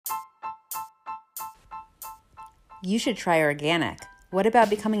You should try organic. What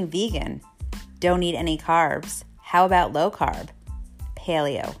about becoming vegan? Don't eat any carbs. How about low carb?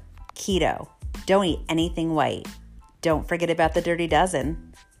 Paleo, keto. Don't eat anything white. Don't forget about the dirty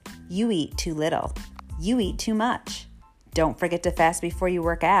dozen. You eat too little. You eat too much. Don't forget to fast before you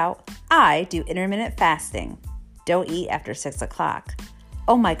work out. I do intermittent fasting. Don't eat after 6 o'clock.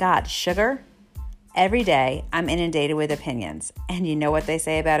 Oh my God, sugar? Every day, I'm inundated with opinions. And you know what they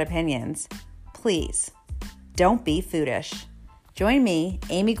say about opinions? Please, don't be foodish. Join me,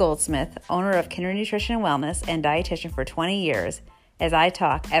 Amy Goldsmith, owner of Kinder Nutrition and Wellness and dietitian for 20 years, as I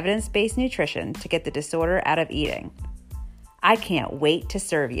talk evidence-based nutrition to get the disorder out of eating. I can't wait to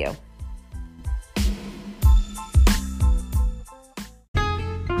serve you.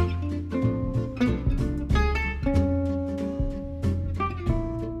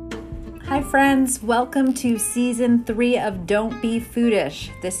 Hi friends, welcome to season 3 of Don't Be Foodish.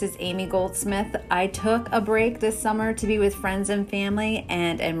 This is Amy Goldsmith. I took a break this summer to be with friends and family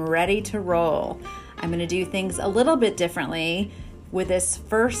and am ready to roll. I'm going to do things a little bit differently with this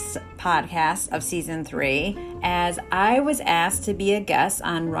first podcast of season 3, as I was asked to be a guest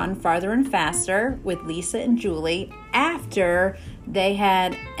on Run Farther and Faster with Lisa and Julie after they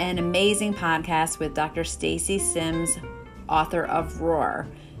had an amazing podcast with Dr. Stacy Sims, author of Roar.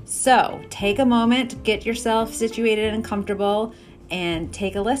 So take a moment, get yourself situated and comfortable, and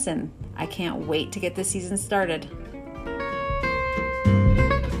take a listen. I can't wait to get this season started.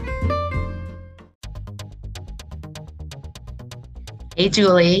 Hey,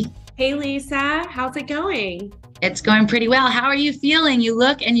 Julie. Hey, Lisa. How's it going? It's going pretty well. How are you feeling? You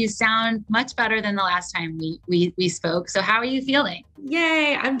look and you sound much better than the last time we spoke. So how are you feeling?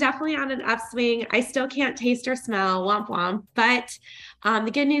 Yay. I'm definitely on an upswing. I still can't taste or smell, womp womp. But the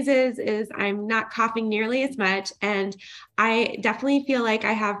good news is I'm not coughing nearly as much. And I definitely feel like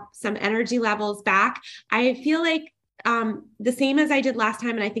I have some energy levels back. I feel like the same as I did last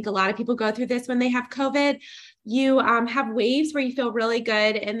time. And I think a lot of people go through this when they have COVID. You have waves where you feel really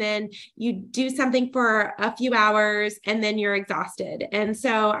good, and then you do something for a few hours and then you're exhausted. And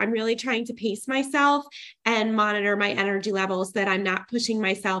so I'm really trying to pace myself and monitor my energy levels so that I'm not pushing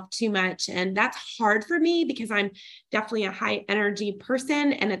myself too much. And that's hard for me because I'm definitely a high energy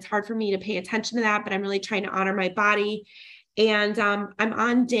person, and it's hard for me to pay attention to that, but I'm really trying to honor my body. And I'm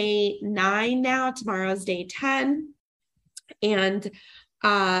on day 9 now. Tomorrow's day 10. And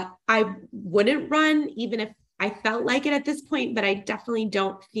I wouldn't run even if I felt like it at this point, but I definitely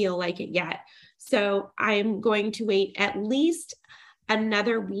don't feel like it yet. So I'm going to wait at least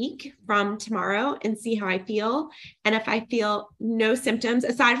another week from tomorrow and see how I feel. And if I feel no symptoms,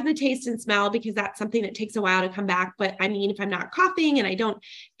 aside from the taste and smell, because that's something that takes a while to come back. But I mean, if I'm not coughing and I don't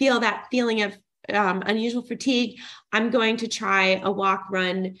feel that feeling of unusual fatigue, I'm going to try a walk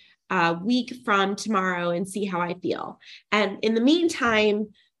run week from tomorrow and see how I feel. And in the meantime,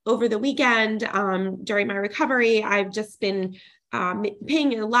 over the weekend, during my recovery, I've just been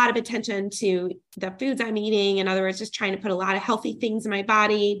paying a lot of attention to the foods I'm eating. In other words, just trying to put a lot of healthy things in my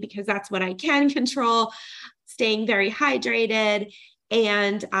body because that's what I can control, staying very hydrated.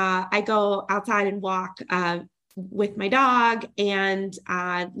 And I go outside and walk with my dog and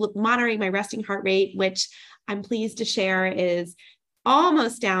monitoring my resting heart rate, which I'm pleased to share is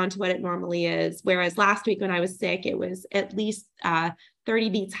almost down to what it normally is. Whereas last week when I was sick, it was at least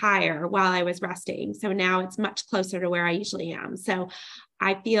 30 beats higher while I was resting. So now it's much closer to where I usually am. So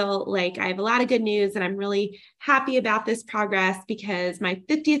I feel like I have a lot of good news, and I'm really happy about this progress because my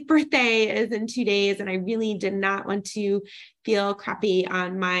 50th birthday is in 2 days, and I really did not want to feel crappy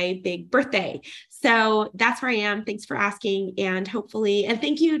on my big birthday. So that's where I am. Thanks for asking. And hopefully, and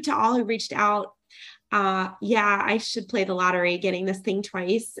thank you to all who reached out. Yeah, I should play the lottery getting this thing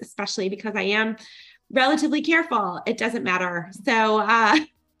twice, especially because I am relatively careful. It doesn't matter. So,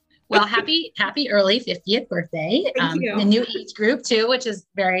 well, happy early 50th birthday. Thank you. The new age group too, which is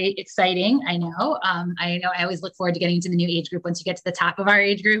very exciting. I know I always look forward to getting to the new age group. Once you get to the top of our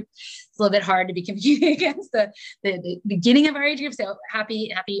age group, it's a little bit hard to be competing against the beginning of our age group. So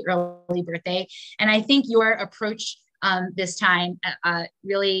happy early birthday. And I think your approach this time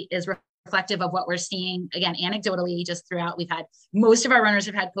really is reflective of what we're seeing, again, anecdotally, just throughout. We've had, most of our runners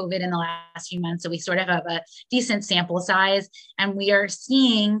have had COVID in the last few months. So we sort of have a decent sample size, and we are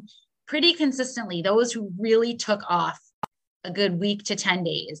seeing pretty consistently those who really took off a good week to 10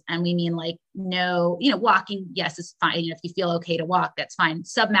 days. And we mean like, no, walking, yes, it's fine. If you feel okay to walk, that's fine.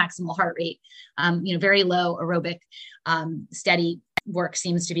 Submaximal heart rate, very low aerobic, steady work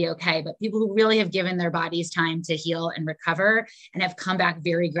seems to be okay. But people who really have given their bodies time to heal and recover and have come back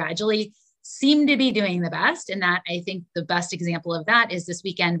very gradually, seem to be doing the best. And that, I think the best example of that is this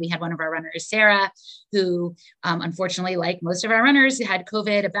weekend, we had one of our runners, Sarah, who unfortunately, like most of our runners, had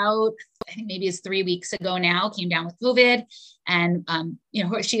COVID about, I think maybe it's 3 weeks ago now, came down with COVID. And,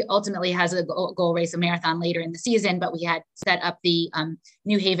 she ultimately has a goal race, a marathon later in the season, but we had set up the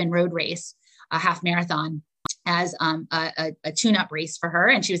New Haven road race, a half marathon, as a tune-up race for her.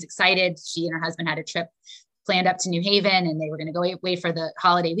 And she was excited. She and her husband had a trip planned up to New Haven, and they were going to go away for the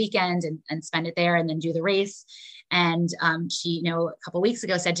holiday weekend and spend it there and then do the race. And she, a couple of weeks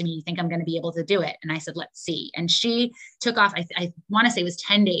ago said to me, "You think I'm going to be able to do it?" And I said, "Let's see." And she took off, I want to say it was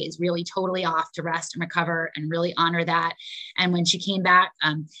 10 days, really totally off to rest and recover and really honor that. And when she came back,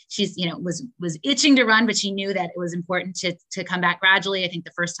 she's, was itching to run, but she knew that it was important to come back gradually. I think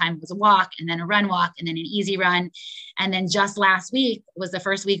the first time was a walk, and then a run walk, and then an easy run. And then just last week was the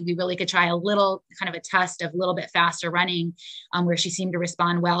first week we really could try a little kind of a test of a little bit faster running, where she seemed to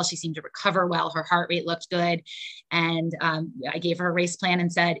respond well. She seemed to recover well. Her heart rate looked good. And I gave her a race plan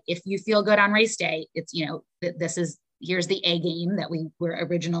and said, if you feel good on race day, it's, here's the A game that we were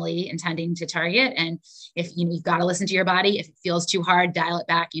originally intending to target. And if you've got to listen to your body, if it feels too hard, dial it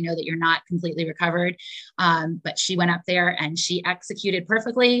back, that you're not completely recovered. But she went up there and she executed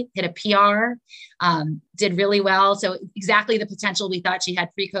perfectly, hit a PR, did really well. So exactly the potential we thought she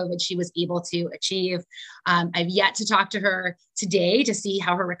had pre-COVID, she was able to achieve. I've yet to talk to her today to see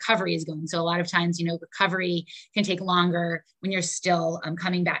how her recovery is going. So a lot of times, recovery can take longer when you're still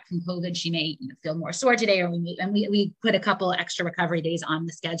coming back from COVID. She may feel more sore today, or we put a couple extra recovery days on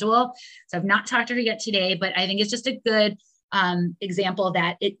the schedule. So I've not talked to her yet today, but I think it's just a good example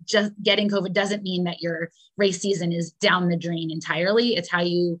that it just getting COVID doesn't mean that your race season is down the drain entirely. It's how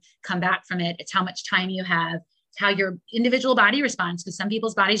you come back from it. It's how much time you have. It's how your individual body responds, because some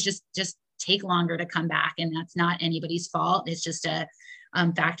people's bodies just take longer to come back, and that's not anybody's fault. It's just a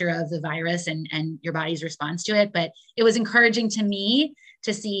factor of the virus and your body's response to it. But it was encouraging to me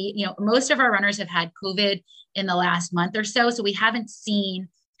to see, most of our runners have had COVID in the last month or so. So we haven't seen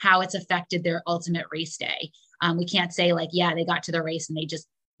how it's affected their ultimate race day. We can't say they got to the race and they just,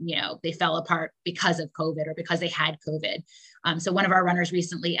 they fell apart because of COVID or because they had COVID. So one of our runners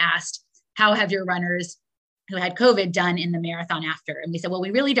recently asked, how have your runners who had COVID done in the marathon after? And we said, well,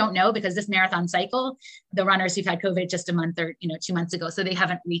 we really don't know, because this marathon cycle, the runners who've had COVID just a month or, 2 months ago, so they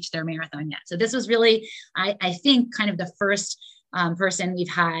haven't reached their marathon yet. So this was really, I think, kind of the first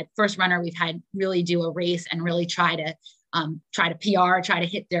first runner we've had really do a race and really try to PR, try to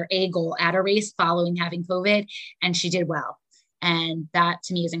hit their A goal at a race following having COVID. And she did well. And that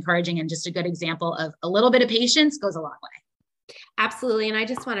to me is encouraging, and just a good example of a little bit of patience goes a long way. Absolutely. And I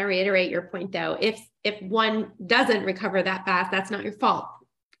just want to reiterate your point though. If one doesn't recover that fast, that's not your fault.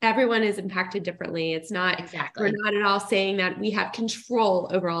 Everyone is impacted differently. It's not, exactly. We're not at all saying that we have control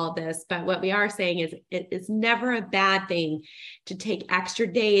over all of this, but what we are saying is it's never a bad thing to take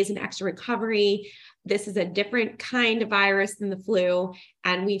extra days and extra recovery. This is a different kind of virus than the flu.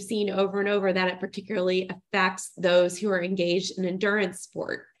 And we've seen over and over that it particularly affects those who are engaged in endurance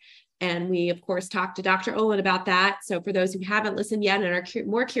sport. And we, of course, talked to Dr. Olin about that. So for those who haven't listened yet and are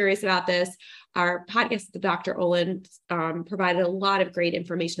more curious about this, our podcast with Dr. Olin provided a lot of great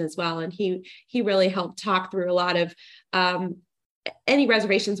information as well. And he really helped talk through a lot of any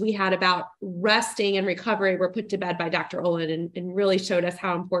reservations we had about resting and recovery were put to bed by Dr. Olin, and really showed us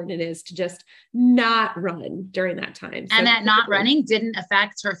how important it is to just not run during that time. And that not running didn't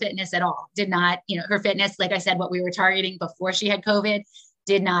affect her fitness at all. Did not, her fitness, like I said, what we were targeting before she had COVID,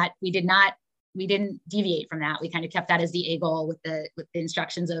 we didn't deviate from that. We kind of kept that as the A goal with the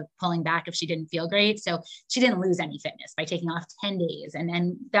instructions of pulling back if she didn't feel great. So she didn't lose any fitness by taking off 10 days.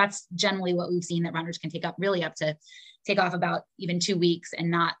 And that's generally what we've seen, that runners can take off about even 2 weeks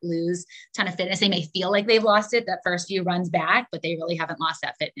and not lose a ton of fitness. They may feel like they've lost it that first few runs back, but they really haven't lost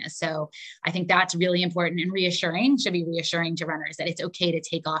that fitness. So I think that's really important and should be reassuring to runners that it's okay to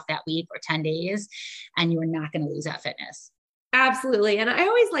take off that week or 10 days and you're not going to lose that fitness. Absolutely. And I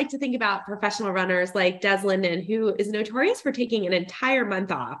always like to think about professional runners like Des Linden, who is notorious for taking an entire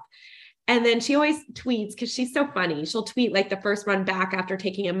month off. And then she always tweets, because she's so funny. She'll tweet like the first run back after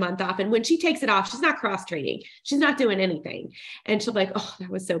taking a month off. And when she takes it off, she's not cross training. She's not doing anything. And she'll be like, oh, that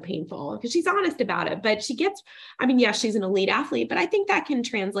was so painful, because she's honest about it. But yes, she's an elite athlete, but I think that can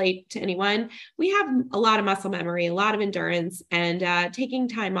translate to anyone. We have a lot of muscle memory, a lot of endurance, and taking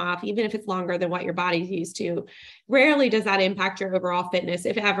time off, even if it's longer than what your body's used to, rarely does that impact your overall fitness,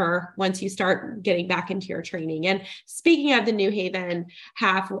 if ever, once you start getting back into your training. And speaking of the New Haven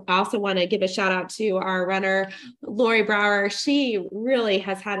half, I also want to give a shout out to our runner, Lori Brower. She really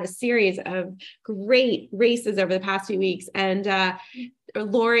has had a series of great races over the past few weeks. And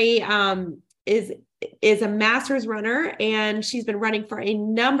Lori is a master's runner, and she's been running for a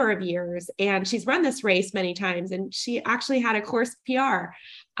number of years, and she's run this race many times, and she actually had a course PR.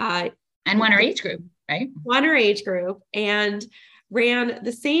 And won her age group, right? Won her age group and ran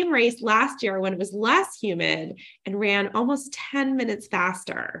the same race last year when it was less humid and ran almost 10 minutes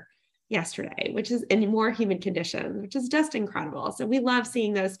faster yesterday, which is in more humid conditions, which is just incredible. So we love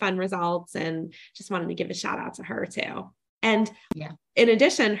seeing those fun results, and just wanted to give a shout out to her too. And in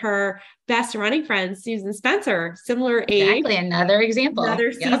addition, her best running friend, Susan Spencer, similar age. Exactly. Another example.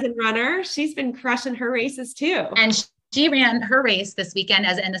 Another seasoned runner. She's been crushing her races too. And she ran her race this weekend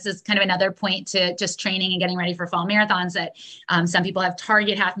and this is kind of another point to just training and getting ready for fall marathons, that some people have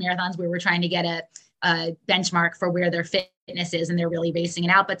target half marathons where we're trying to get a benchmark for where their fitness is and they're really basing it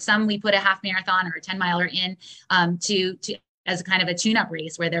out. But some we put a half marathon or a 10 miler in to as a kind of a tune-up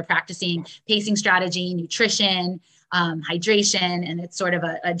race where they're practicing pacing strategy, nutrition, hydration, and it's sort of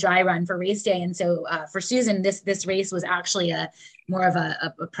a dry run for race day. And so for Susan, this race was actually more of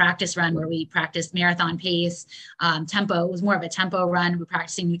a practice run where we practiced marathon pace, tempo. It was more of a tempo run. We're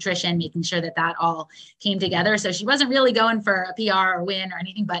practicing nutrition, making sure that all came together. So she wasn't really going for a PR or win or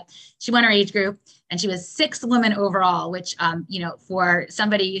anything, but she won her age group, and she was 6th woman overall, which, for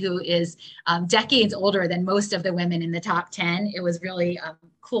somebody who is decades older than most of the women in the top 10, it was really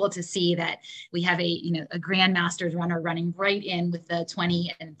cool to see that we have a grandmasters runner running right in with the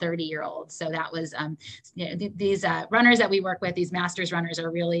 20 and 30-year-olds. So that was, these runners that we work with, these masters runners are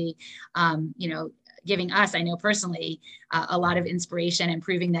really, giving us, I know personally, a lot of inspiration and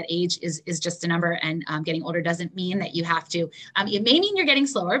proving that age is just a number, and getting older doesn't mean that you have to, it may mean you're getting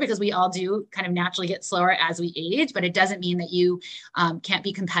slower, because we all do kind of naturally get slower as we age, but it doesn't mean that you can't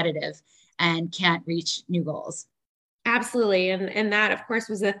be competitive and can't reach new goals. Absolutely. And that, of course,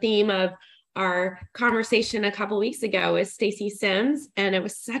 was the theme of our conversation a couple of weeks ago with Stacy Sims. And it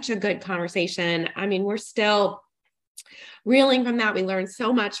was such a good conversation. I mean, we're still reeling from that. We learned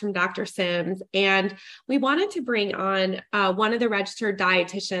so much from Dr. Sims, and we wanted to bring on one of the registered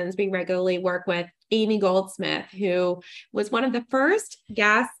dietitians we regularly work with, Amy Goldsmith, who was one of the first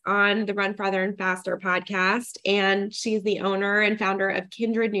guests on the Run Farther and Faster podcast. And she's the owner and founder of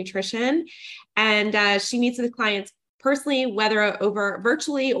Kindred Nutrition. And she meets with clients personally, whether over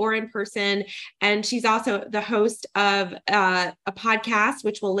virtually or in person. And she's also the host of a podcast,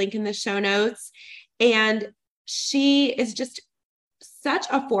 which we'll link in the show notes. And she is just such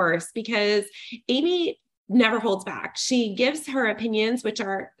a force because Amy never holds back. She gives her opinions, which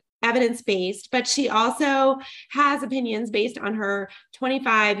are evidence-based, but she also has opinions based on her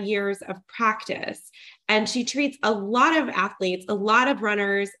 25 years of practice. And she treats a lot of athletes, a lot of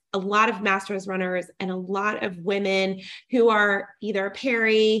runners, a lot of masters runners, and a lot of women who are either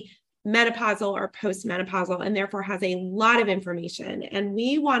menopausal or postmenopausal, and therefore has a lot of information. And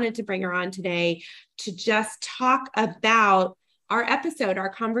we wanted to bring her on today to just talk about our episode, our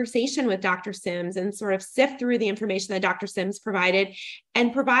conversation with Dr. Sims, and sort of sift through the information that Dr. Sims provided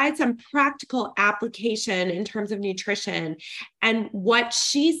and provide some practical application in terms of nutrition and what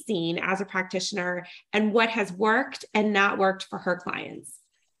she's seen as a practitioner and what has worked and not worked for her clients.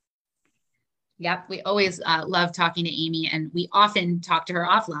 Yep. We always love talking to Amy, and we often talk to her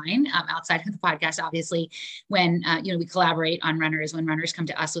offline outside of the podcast, obviously, when, we collaborate on runners. When runners come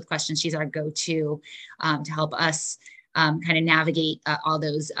to us with questions, she's our go-to to help us kind of navigate all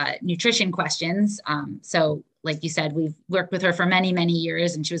those nutrition questions. So like you said, we've worked with her for many, many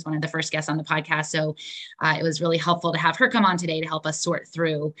years, and she was one of the first guests on the podcast. So it was really helpful to have her come on today to help us sort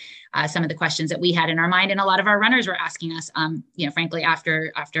through some of the questions that we had in our mind. And a lot of our runners were asking us, frankly,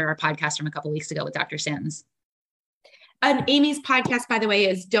 after our podcast from a couple of weeks ago with Dr. Sims. And Amy's podcast, by the way,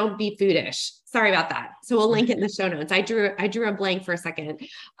 is Don't Be Foodish. Sorry about that. So we'll link it in the show notes. I drew a blank for a second.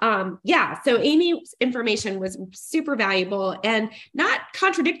 So Amy's information was super valuable and not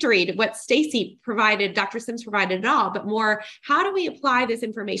contradictory to what Stacy provided, Dr. Sims provided at all, but more, how do we apply this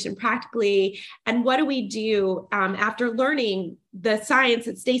information practically? And what do we do after learning the science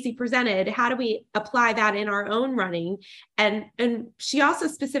that Stacy presented? How do we apply that in our own running? And she also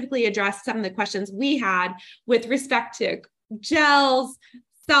specifically addressed some of the questions we had with respect to gels,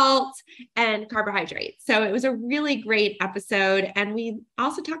 salt, and carbohydrates. So it was a really great episode. And we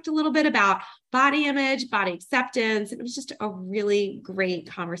also talked a little bit about body image, body acceptance. It was just a really great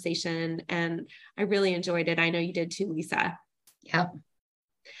conversation, and I really enjoyed it. I know you did too, Lisa. Yep.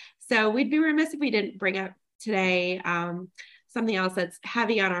 So we'd be remiss if we didn't bring up today something else that's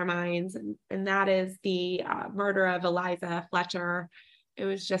heavy on our minds, and that is the murder of Eliza Fletcher. It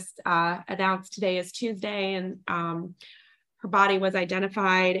was just announced today is Tuesday, and her body was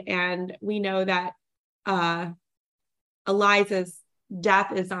identified, and we know that Eliza's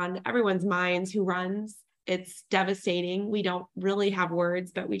death is on everyone's minds who runs. It's devastating. We don't really have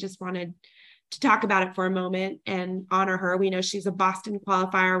words, but we just wanted to talk about it for a moment and honor her. We know she's a Boston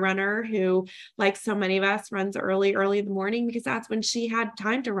qualifier runner who, like so many of us, runs early in the morning because that's when she had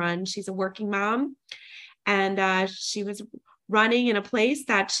time to run. She's a working mom, and she was running in a place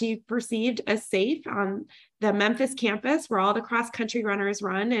that she perceived as safe on the Memphis campus where all the cross country runners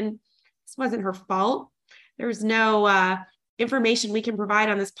run. And this wasn't her fault. There's no information we can provide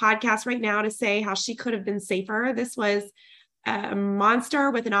on this podcast right now to say how she could have been safer. This was a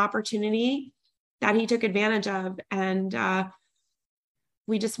monster with an opportunity that he took advantage of. And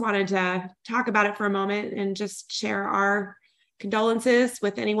we just wanted to talk about it for a moment and just share our condolences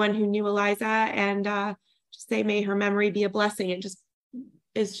with anyone who knew Eliza, and just say, may her memory be a blessing. It just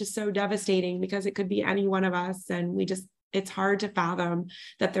is just so devastating because it could be any one of us. And it's hard to fathom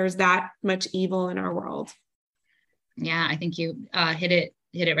that there's that much evil in our world. Yeah, I think you hit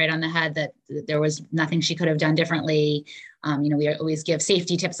it right on the head, that there was nothing she could have done differently. We always give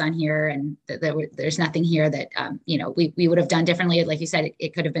safety tips on here, and there's nothing here that, we would have done differently. Like you said,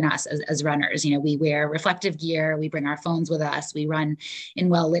 it could have been us as runners. We wear reflective gear, we bring our phones with us, we run in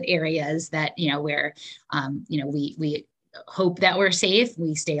well-lit areas that, where, we hope that we're safe,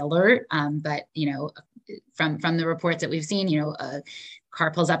 we stay alert. But, from the reports that we've seen, a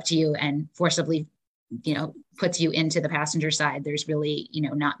car pulls up to you and forcibly puts you into the passenger side. There's really,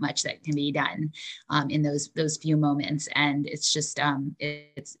 not much that can be done in those few moments. And it's just,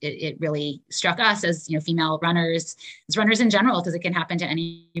 it really struck us as, female runners, as runners in general, because it can happen to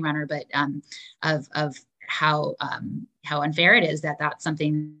any runner, but of how unfair it is that that's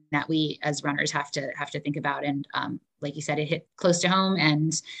something that we as runners have to think about. And like you said, it hit close to home,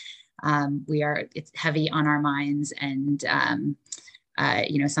 and it's heavy on our minds, and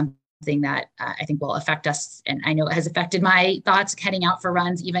something that I think will affect us. And I know it has affected my thoughts heading out for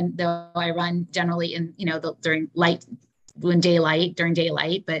runs, even though I run generally in, during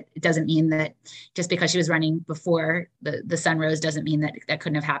daylight, but it doesn't mean that just because she was running before the sun rose doesn't mean that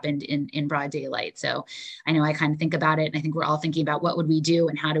couldn't have happened in broad daylight. So I know I kind of think about it, and I think we're all thinking about what would we do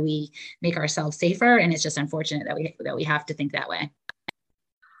and how do we make ourselves safer. And it's just unfortunate that we have to think that way.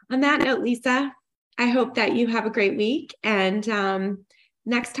 On that note, Lisa, I hope that you have a great week, and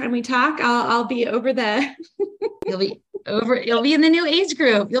next time we talk, I'll be over the. You'll be in the new age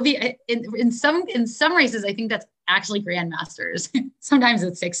group. You'll be in some races. I think that's actually grandmasters. Sometimes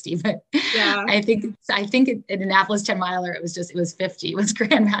it's 60, but yeah, I think in Indianapolis 10 miler, it was 50. It was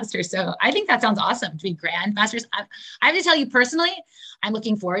grandmasters. So I think that sounds awesome to be grandmasters. I have to tell you personally, I'm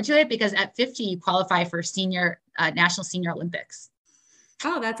looking forward to it because at 50, you qualify for National Senior Olympics.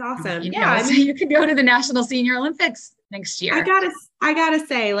 Oh, that's awesome. So you can go to the National Senior Olympics next year. I gotta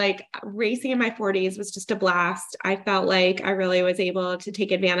say, like, racing in my 40s was just a blast. I felt like I really was able to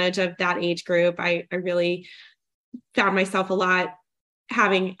take advantage of that age group. I really found myself a lot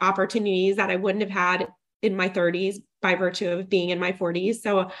having opportunities that I wouldn't have had in my 30s by virtue of being in my 40s.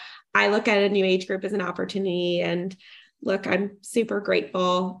 So I look at a new age group as an opportunity, and look, I'm super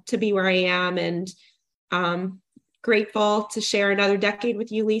grateful to be where I am, and grateful to share another decade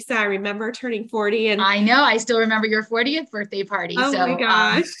with you, Lisa. I remember turning 40, and I know I still remember your 40th birthday party. Oh my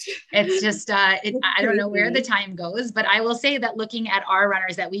gosh. It's just, I don't know where the time goes, but I will say that looking at our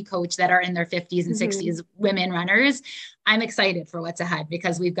runners that we coach that are in their 50s and 60s, women runners, I'm excited for what's ahead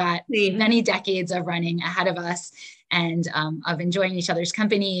because we've got many decades of running ahead of us, and of enjoying each other's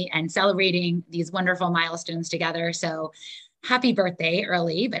company and celebrating these wonderful milestones together. So happy birthday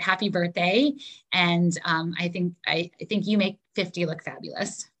early, but happy birthday. And I think you make 50 look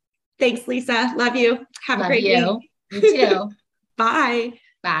fabulous. Thanks, Lisa. Love you. Have a great day. You too. Bye.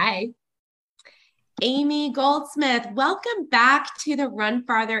 Bye. Amy Goldsmith, welcome back to the Run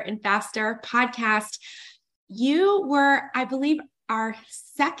Farther and Faster podcast. You were, I believe, our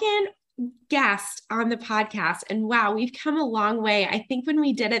second guest on the podcast, and wow, we've come a long way. I think when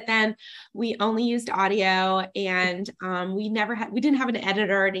we did it then, we only used audio, and we didn't have an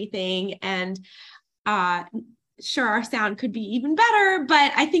editor or anything, and sure, our sound could be even better,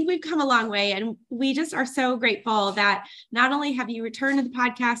 but I think we've come a long way, and we just are so grateful that not only have you returned to the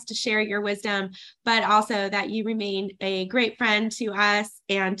podcast to share your wisdom, but also that you remained a great friend to us,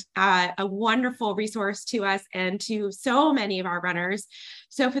 and a wonderful resource to us and to so many of our runners.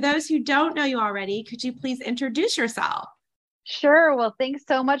 So for those who don't know you already, could you please introduce yourself? Sure. Well, thanks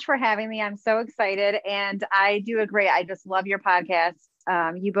so much for having me. I'm so excited, and I just love your podcast.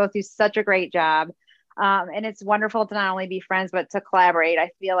 You both do such a great job. And it's wonderful to not only be friends, but to collaborate.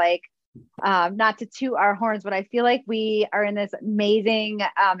 I feel like, not to toot our horns, but I feel like we are in this amazing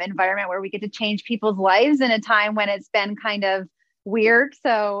environment where we get to change people's lives in a time when it's been kind of weird.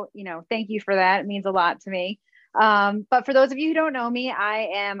 So, thank you for that. It means a lot to me. But for those of you who don't know me, I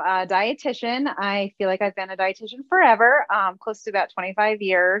am a dietitian. I feel like I've been a dietitian forever, close to about 25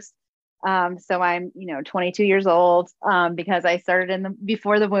 years. So I'm, 22 years old, because I started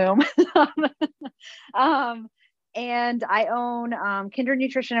before the womb. And I own Kindred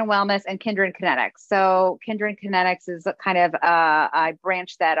Nutrition and Wellness and Kindred Kinetics. So Kindred Kinetics is kind of, I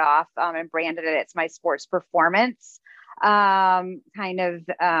branched that off and branded it. It's my sports performance kind of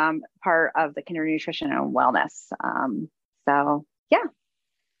part of the Kindred Nutrition and Wellness. So yeah.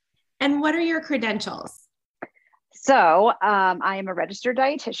 And what are your credentials? So I am a registered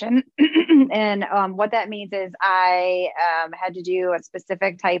dietitian. And what that means is I had to do a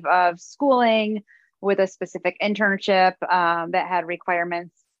specific type of schooling with a specific internship that had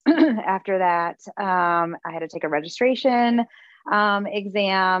requirements. After that, I had to take a registration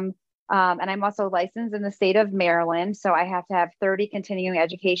exam. And I'm also licensed in the state of Maryland. So I have to have 30 continuing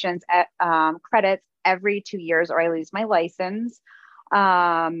educations credits every 2 years or I lose my license.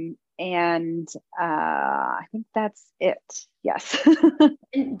 And I think that's it. Yes.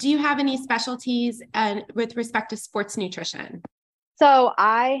 And do you have any specialties with respect to sports nutrition? So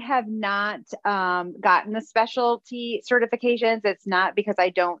I have not gotten the specialty certifications. It's not because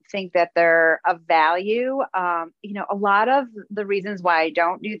I don't think that they're of value. A lot of the reasons why I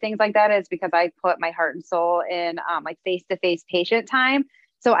don't do things like that is because I put my heart and soul in like face-to-face patient time.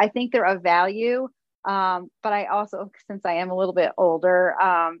 So I think they're of value. But I also, since I am a little bit older,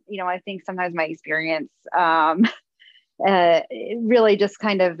 I think sometimes my experience it really just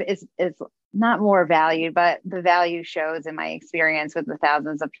kind of is not more valued, but the value shows in my experience with the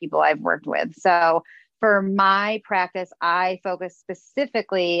thousands of people I've worked with. So for my practice, I focus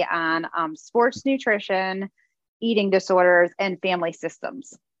specifically on sports nutrition, eating disorders, and family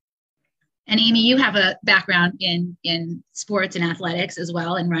systems. And Amy, you have a background in sports and athletics as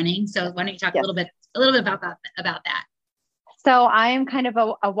well, and running. So why don't you talk Yes. a little bit about that? So I am kind of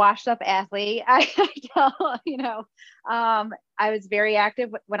a washed up athlete. I tell, I was very active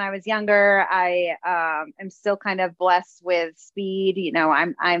when I was younger. I am still kind of blessed with speed.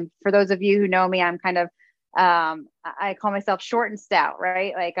 I'm for those of you who know me, I'm kind of, I call myself short and stout,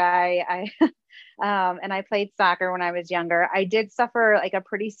 right? Like I and I played soccer when I was younger. I did suffer like a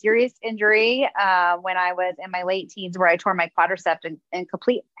pretty serious injury when I was in my late teens where I tore my quadriceps in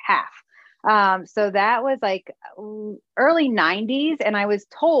complete half. So that was like early 90s. And I was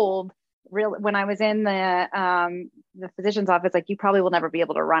told when I was in the physician's office, like, you probably will never be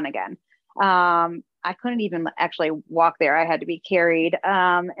able to run again. I couldn't even actually walk there. I had to be carried.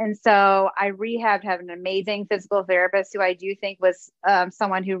 And so I rehabbed, have an amazing physical therapist who I do think was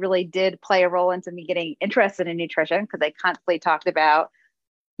someone who really did play a role into me getting interested in nutrition, because I constantly talked about,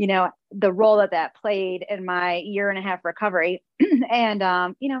 the role that played in my 1.5-year recovery. And,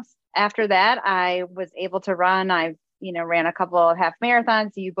 after that, I was able to run. I've, ran a couple of half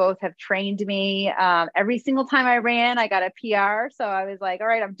marathons. You both have trained me. Every single time I ran, I got a PR. So I was like, all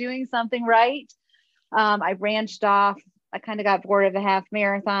right, I'm doing something right. I branched off. I kind of got bored of the half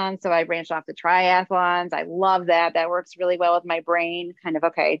marathon. So I branched off to triathlons. I love that. That works really well with my brain. Kind of,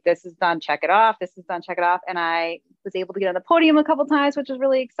 okay, this is done, check it off. This is done, check it off. And I was able to get on the podium a couple of times, which was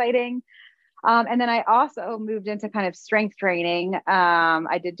really exciting. And then I also moved into kind of strength training.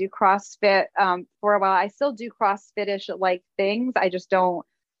 I did do CrossFit for a while. I still do CrossFit-ish like things. I just don't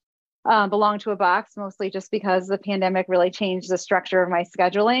belong to a box, mostly just because the pandemic really changed the structure of my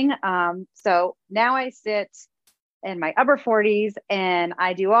scheduling. So now I sit in my upper 40s and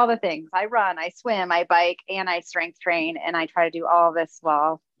I do all the things. I run, I swim, I bike, and I strength train. And I try to do all of this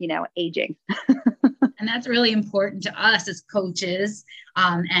while, aging. And that's really important to us as coaches.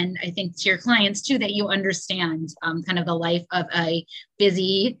 And I think to your clients too, that you understand kind of the life of a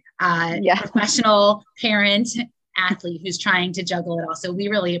busy professional parent athlete who's trying to juggle it all. So we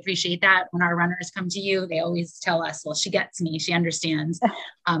really appreciate that. When our runners come to you, they always tell us, well, she gets me, she understands.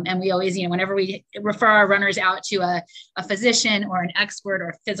 And we always, whenever we refer our runners out to a physician or an expert or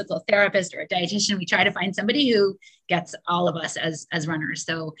a physical therapist or a dietitian, we try to find somebody who gets all of us as runners.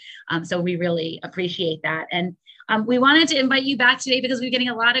 So we really appreciate that. And we wanted to invite you back today because we're getting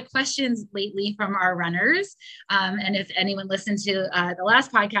a lot of questions lately from our runners. And if anyone listened to the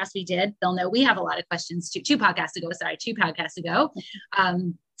last podcast we did, they'll know we have a lot of questions two podcasts ago.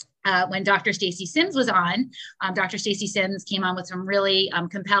 When Dr. Stacy Sims was on, Dr. Stacy Sims came on with some really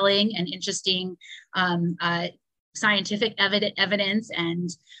compelling and interesting scientific evidence and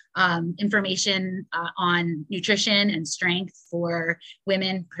information on nutrition and strength for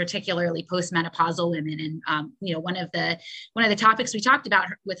women, particularly postmenopausal women. And one of the topics we talked about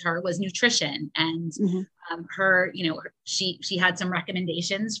with her was nutrition, and she had some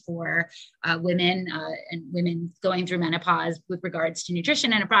recommendations for women and women going through menopause with regards to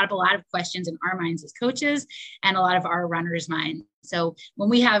nutrition, and it brought up a lot of questions in our minds as coaches and a lot of our runners' minds. So when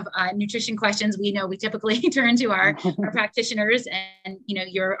we have nutrition questions, we typically turn to our practitioners, and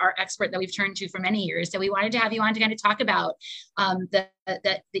you're our expert that we've turned to for many years. So we wanted to have you on to kind of talk about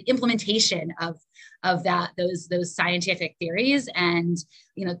the implementation of those scientific theories, and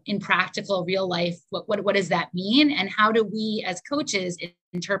in practical real life, what does that mean, and how do we as coaches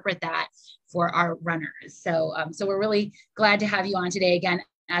interpret that for our runners? So we're really glad to have you on today again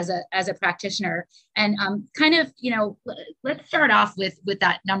as a practitioner. And let's start off with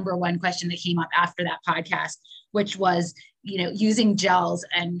that number one question that came up after that podcast, which was using gels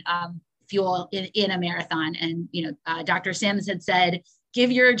and fuel in a marathon. And Dr. Sims had said,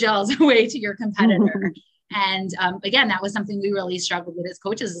 give your gels away to your competitor. And again, that was something we really struggled with as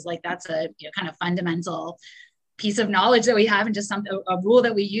coaches, is like, that's a kind of fundamental piece of knowledge that we have, and just a rule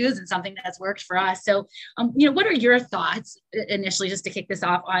that we use, and something that's worked for us. So, what are your thoughts initially, just to kick this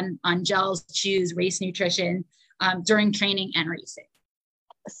off, on gels, chews, race nutrition during training and racing?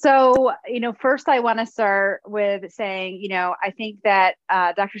 So, first I want to start with saying, I think that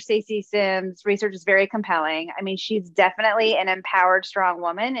Dr. Stacy Sims' research is very compelling. I mean, she's definitely an empowered, strong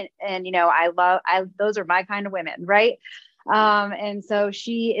woman. And those are my kind of women, right? And so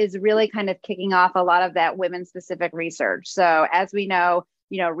she is really kind of kicking off a lot of that women-specific research. So as we know,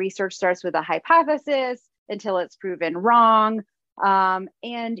 research starts with a hypothesis until it's proven wrong. And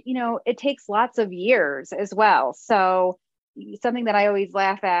it takes lots of years as well. So something that I always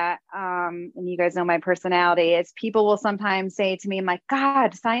laugh at, and you guys know my personality, is people will sometimes say to me, I'm like,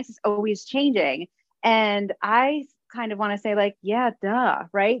 God, science is always changing. And I kind of want to say, like, yeah, duh,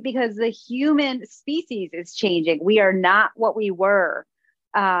 right? Because the human species is changing. We are not what we were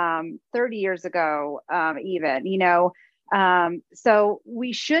 30 years ago, even, so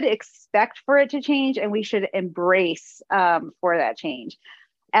we should expect for it to change, and we should embrace for that change.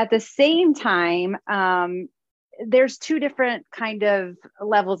 At the same time, there's two different kind of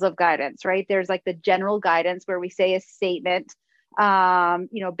levels of guidance, right? There's like the general guidance where we say a statement,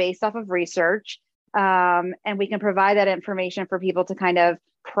 based off of research. And we can provide that information for people to kind of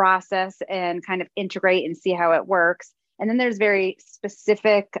process and kind of integrate and see how it works. And then there's very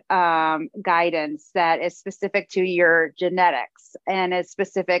specific guidance that is specific to your genetics, and is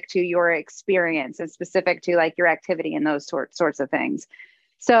specific to your experience, and specific to like your activity and those sorts of things.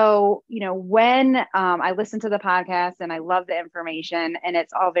 So, when I listen to the podcast and I love the information and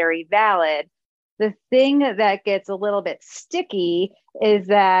it's all very valid, the thing that gets a little bit sticky is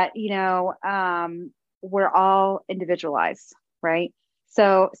that, we're all individualized, right?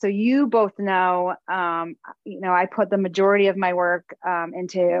 So you both know, I put the majority of my work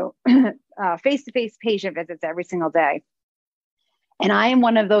into face-to-face patient visits every single day. And I am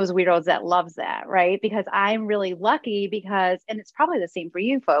one of those weirdos that loves that, right? Because I'm really lucky and it's probably the same for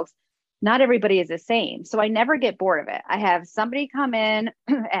you folks, not everybody is the same. So I never get bored of it. I have somebody come in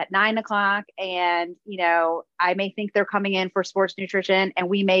at 9:00 and, I may think they're coming in for sports nutrition, and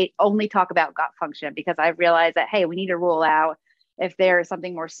we may only talk about gut function, because I realize that, hey, we need to rule out if there's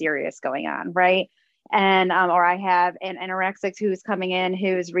something more serious going on, right? And, or I have an anorexic who's coming in,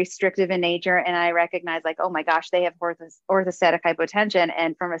 who's restrictive in nature. And I recognize, like, oh my gosh, they have orthostatic hypotension.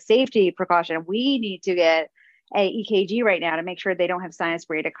 And from a safety precaution, we need to get a EKG right now to make sure they don't have sinus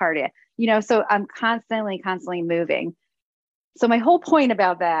bradycardia, so I'm constantly moving. So my whole point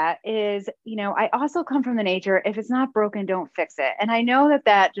about that is, I also come from the nature, if it's not broken, don't fix it. And I know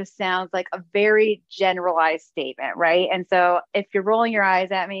that just sounds like a very generalized statement, right? And so if you're rolling your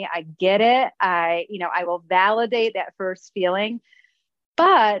eyes at me, I get it. I will validate that first feeling.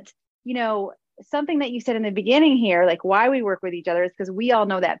 But, something that you said in the beginning here, like why we work with each other, is because we all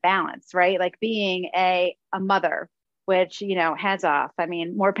know that balance, right? Like being a mother, which, hands off. I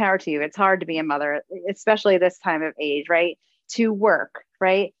mean, more power to you. It's hard to be a mother, especially this time of age, right? To work,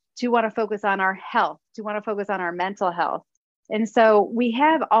 right? To want to focus on our health, to want to focus on our mental health. And so we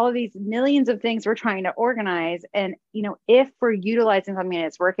have all of these millions of things we're trying to organize. And, if we're utilizing something and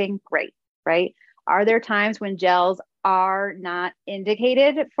it's working, great, right? Are there times when gels are not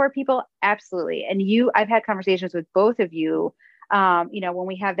indicated for people? Absolutely. And I've had conversations with both of you, when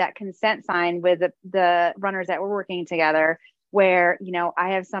we have that consent sign with the runners that we're working together, where,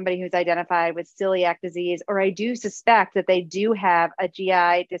 I have somebody who's identified with celiac disease, or I do suspect that they do have a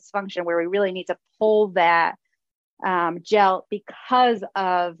GI dysfunction where we really need to pull that gel because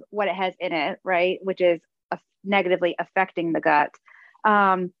of what it has in it, right? Which is negatively affecting the gut.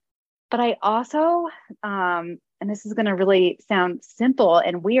 But I also, and this is going to really sound simple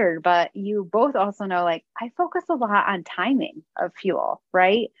and weird, but you both also know, like, I focus a lot on timing of fuel,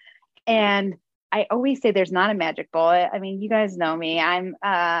 right? And I always say there's not a magic bullet. I mean, you guys know me. I'm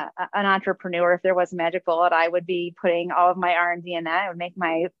an entrepreneur. If there was a magic bullet, I would be putting all of my R&D in that. It would make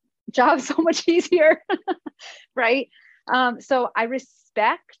my job so much easier, right? So I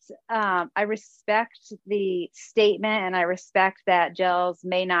respect the statement, and I respect that gels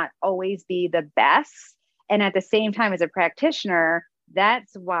may not always be the best. And at the same time, as a practitioner,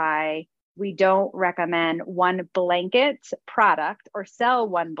 that's why we don't recommend one blanket product or sell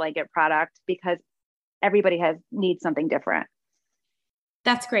one blanket product, because everybody needs something different.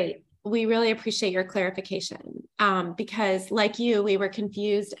 That's great. We really appreciate your clarification, because like you, we were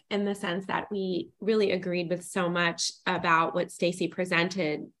confused in the sense that we really agreed with so much about what Stacy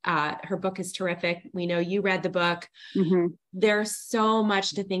presented. Her book is terrific. We know you read the book. Mm-hmm. There's so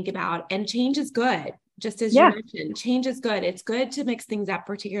much to think about, and change is good. Just as you mentioned, change is good. It's good to mix things up,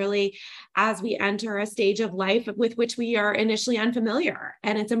 particularly as we enter a stage of life with which we are initially unfamiliar.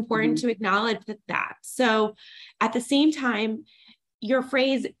 And it's important to acknowledge that. So at the same time, your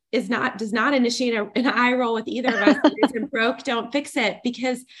phrase does not initiate an eye roll with either of us. It isn't broke, don't fix it.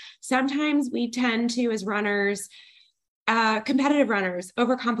 Because sometimes we tend to, as runners, competitive runners,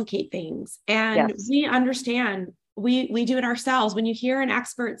 overcomplicate things. And we understand. We do it ourselves. When you hear an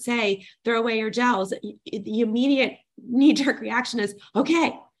expert say, throw away your gels, the immediate knee-jerk reaction is,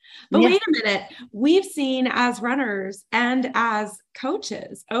 okay. But wait a minute, we've seen as runners and as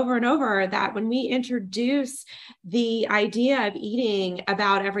coaches over and over that when we introduce the idea of eating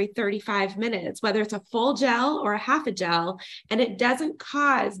about every 35 minutes, whether it's a full gel or a half a gel, and it doesn't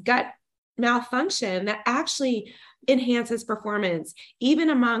cause gut malfunction, that actually enhances performance, even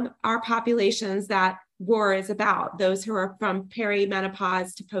among our populations that war is about, those who are from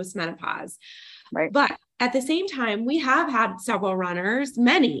perimenopause to postmenopause. Right. But at the same time, we have had several runners,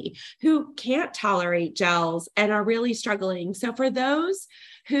 many, who can't tolerate gels and are really struggling. So for those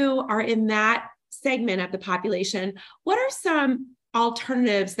who are in that segment of the population, what are some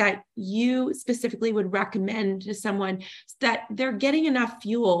alternatives that you specifically would recommend to someone so that they're getting enough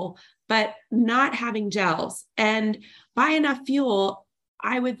fuel, but not having gels? And by enough fuel,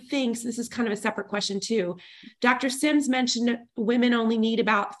 I would think, so this is kind of a separate question too. Dr. Sims mentioned women only need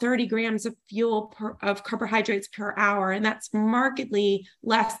about 30 grams of fuel of carbohydrates per hour, and that's markedly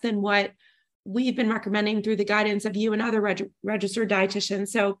less than what we've been recommending through the guidance of you and other registered dietitians.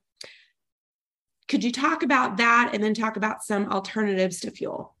 So could you talk about that and then talk about some alternatives to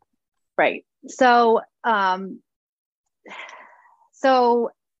fuel? Right. So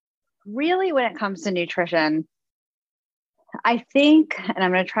really when it comes to nutrition, I think, and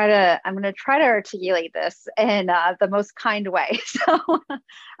I'm going to try to articulate this in the most kind way. So,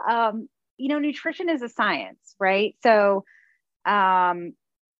 nutrition is a science, right? So,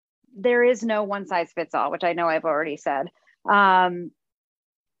 there is no one size fits all, which I know I've already said. And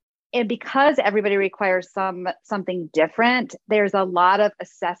because everybody requires something different, there's a lot of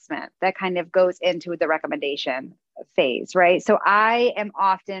assessment that kind of goes into the phase, right? So I am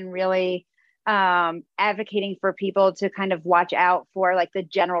often really advocating for people to kind of watch out for like the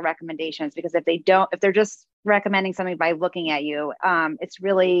general recommendations, because if they're just recommending something by looking at you, it's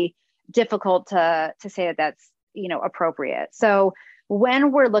really difficult to say that that's, appropriate. So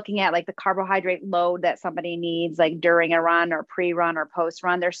when we're looking at like the carbohydrate load that somebody needs, like during a run or pre-run or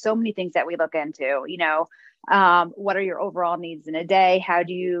post-run, there's so many things that we look into, what are your overall needs in a day? How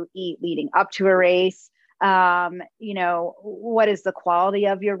do you eat leading up to a race? What is the quality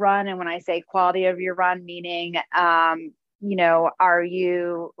of your run? And when I say quality of your run, meaning,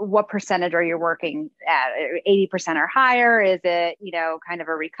 what percentage are you working at? 80% or higher? Is it, kind of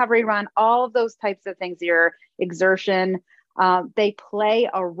a recovery run? All of those types of things, your exertion, they play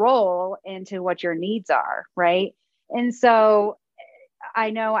a role into what your needs are. Right. And so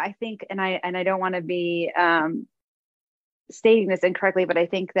I think, and I don't want to be, stating this incorrectly, but I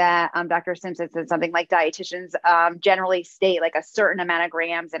think that Dr. Simpson said something like dietitians generally state like a certain amount of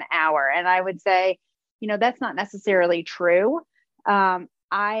grams an hour. And I would say, that's not necessarily true.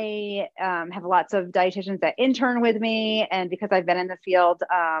 I have lots of dietitians that intern with me. And because I've been in the field,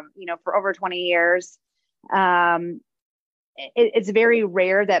 for over 20 years, it's very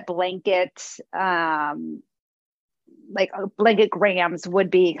rare that blanket grams would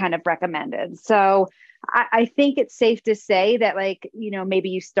be kind of recommended. So I think it's safe to say that, like, maybe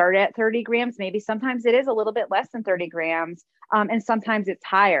you start at 30 grams, maybe sometimes it is a little bit less than 30 grams. And sometimes it's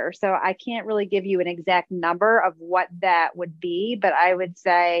higher. So I can't really give you an exact number of what that would be, but I would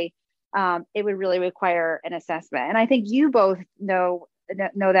say it would really require an assessment. And I think you both know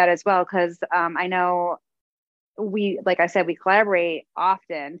that as well, because I know like I said, we collaborate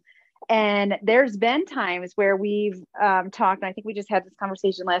often. And there's been times where we've talked, and I think we just had this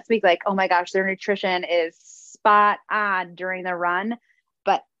conversation last week, like, oh my gosh, their nutrition is spot on during the run.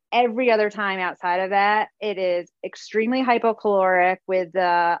 But every other time outside of that, it is extremely hypocaloric with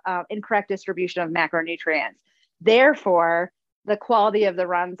the incorrect distribution of macronutrients. Therefore, the quality of the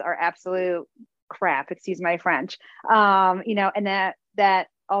runs are absolute crap, excuse my French. And that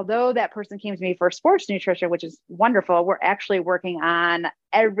although that person came to me for sports nutrition, which is wonderful, we're actually working on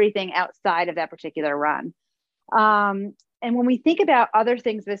everything outside of that particular run. And when we think about other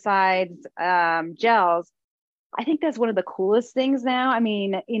things besides gels, I think that's one of the coolest things now. I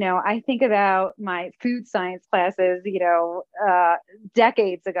mean, I think about my food science classes,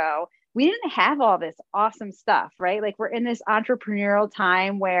 decades ago. We didn't have all this awesome stuff, right? Like, we're in this entrepreneurial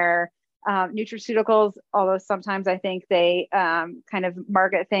time where nutraceuticals, although sometimes I think they kind of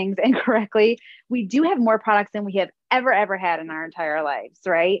market things incorrectly, we do have more products than we have ever had in our entire lives,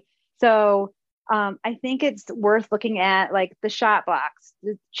 right? So I think it's worth looking at, like, the shot blocks,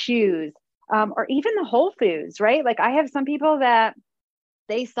 the chews, or even the whole foods, right? Like, I have some people that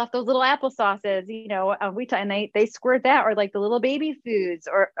they stuff those little applesauces, and they squirt that, or like the little baby foods,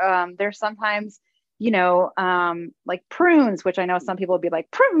 or there's sometimes like prunes, which I know some people would be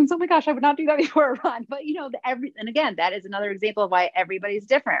like, prunes, oh my gosh, I would not do that before a run. But and again, that is another example of why everybody's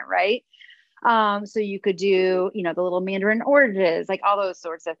different, right? So you could do, the little mandarin oranges, like all those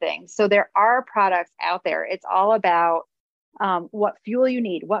sorts of things. So there are products out there. It's all about what fuel you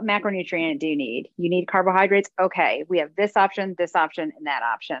need, what macronutrient do you need? You need carbohydrates. Okay, we have this option, and that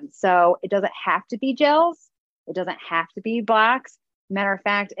option. So it doesn't have to be gels. It doesn't have to be blocks. Matter of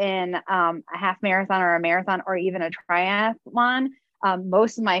fact, in a half marathon or a marathon or even a triathlon,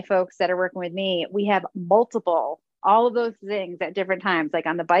 most of my folks that are working with me, we have all of those things at different times. Like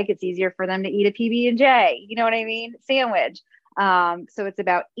on the bike, it's easier for them to eat a PB&J, you know what I mean? Sandwich. So it's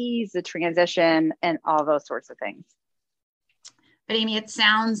about ease, the transition, and all those sorts of things. But Amy, it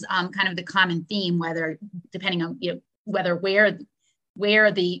sounds kind of the common theme, whether depending on whether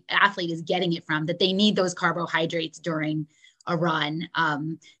where the athlete is getting it from, that they need those carbohydrates during a run,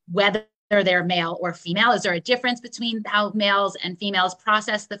 whether they're male or female. Is there a difference between how males and females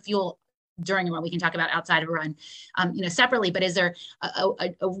process the fuel during a run? We can talk about outside of a run, separately, but is there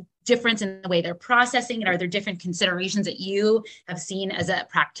a difference in the way they're processing it? Are there different considerations that you have seen as a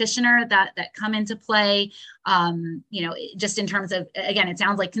practitioner that come into play? Just in terms of, again, it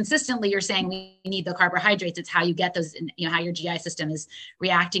sounds like consistently you're saying we need the carbohydrates. It's how you get those, and how your GI system is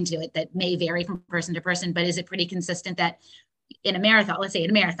reacting to it that may vary from person to person, but is it pretty consistent that in a marathon, let's say in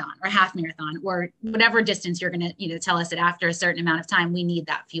a marathon or a half marathon or whatever distance you're going to, tell us that after a certain amount of time, we need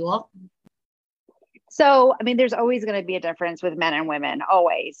that fuel? So, I mean, there's always going to be a difference with men and women,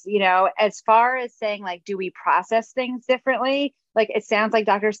 always, as far as saying, like, do we process things differently? Like, it sounds like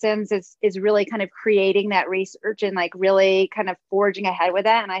Dr. Sims is really kind of creating that research and like really kind of forging ahead with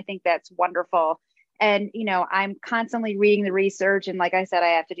that. And I think that's wonderful. And, I'm constantly reading the research. And like I said, I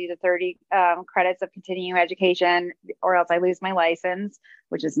have to do the 30 credits of continuing education, or else I lose my license,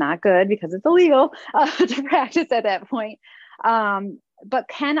 which is not good because it's illegal to practice at that point. But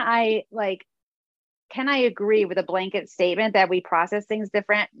can I agree with a blanket statement that we process things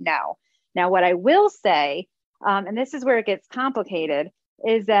different? No. Now, what I will say, and this is where it gets complicated,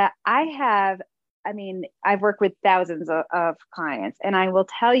 is that I've worked with thousands of clients, and I will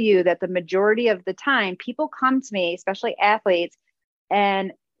tell you that the majority of the time people come to me, especially athletes,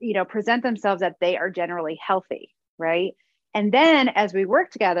 and, present themselves that they are generally healthy, right? And then as we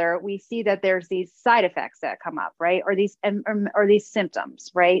work together, we see that there's these side effects that come up, right? Or these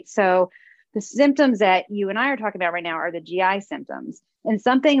symptoms, right? So the symptoms that you and I are talking about right now are the GI symptoms. And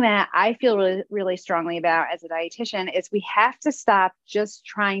something that I feel really, really strongly about as a dietitian is we have to stop just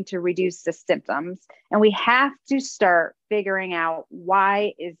trying to reduce the symptoms, and we have to start figuring out,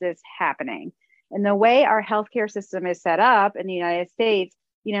 why is this happening? And the way our healthcare system is set up in the United States,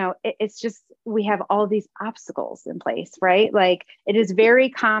 it's just, we have all these obstacles in place, right? Like, it is very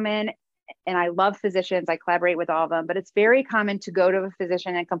common, and I love physicians, I collaborate with all of them, but it's very common to go to a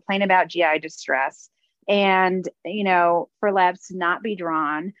physician and complain about GI distress, and, for labs to not be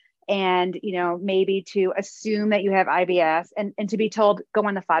drawn, and, maybe to assume that you have IBS, and to be told, go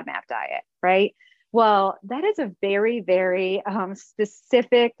on the FODMAP diet, right? Well, that is a very, very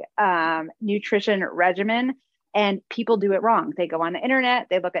specific nutrition regimen, and people do it wrong. They go on the internet,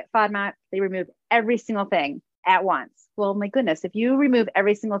 they look at FODMAP, they remove every single thing at once. Well, my goodness, if you remove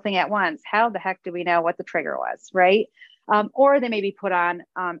every single thing at once, how the heck do we know what the trigger was, right? Or they may be put on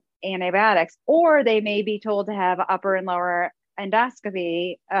antibiotics, or they may be told to have upper and lower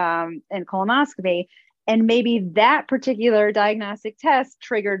endoscopy and colonoscopy. And maybe that particular diagnostic test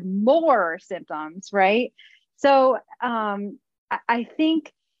triggered more symptoms, right? So I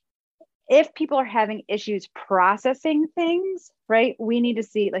think if people are having issues processing things, right, we need to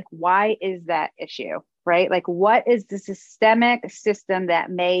see like, why is that issue, right? Like, what is the systemic system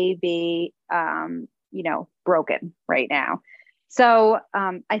that may be, broken right now? So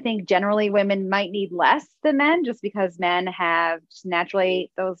I think generally women might need less than men just because men have just naturally,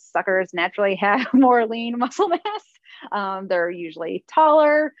 those suckers naturally have more lean muscle mass. They're usually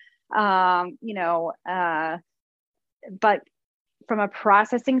taller, but from a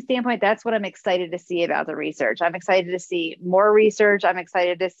processing standpoint, that's what I'm excited to see about the research. I'm excited to see more research. I'm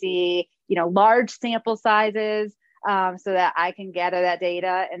excited to see, large sample sizes so that I can gather that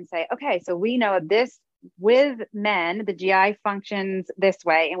data and say, okay, so we know this. With men, the GI functions this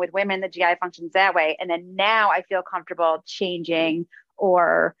way, and with women, the GI functions that way. And then now I feel comfortable changing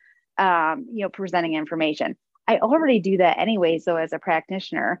or, presenting information. I already do that anyway. So as a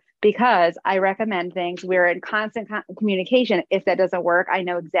practitioner, because I recommend things, we're in constant communication. If that doesn't work, I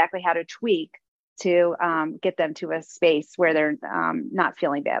know exactly how to tweak to get them to a space where they're not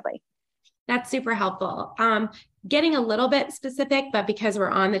feeling badly. That's super helpful. Getting a little bit specific, but because we're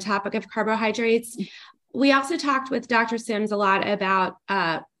on the topic of carbohydrates, we also talked with Dr. Sims a lot about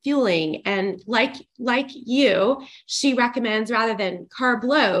fueling. And like you, she recommends rather than carb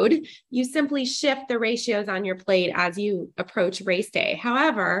load, you simply shift the ratios on your plate as you approach race day.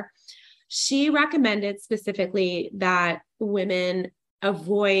 However, she recommended specifically that women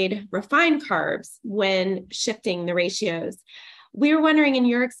avoid refined carbs when shifting the ratios. We were wondering, in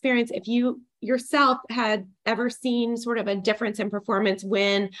your experience, if you yourself had ever seen sort of a difference in performance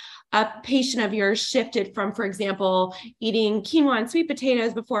when a patient of yours shifted from, for example, eating quinoa and sweet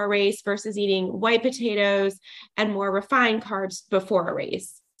potatoes before a race versus eating white potatoes and more refined carbs before a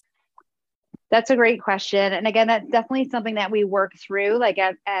race. That's a great question. And again, that's definitely something that we work through, like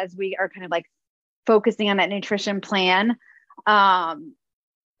as we are kind of like focusing on that nutrition plan.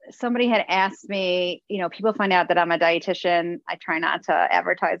 Somebody had asked me, people find out that I'm a dietitian. I try not to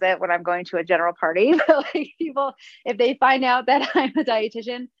advertise it when I'm going to a general party, but like people, if they find out that I'm a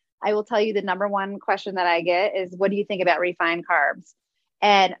dietitian, I will tell you the number one question that I get is, what do you think about refined carbs?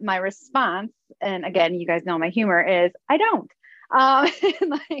 And my response, and again, you guys know my humor, is I don't.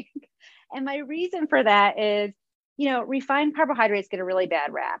 And my reason for that is, refined carbohydrates get a really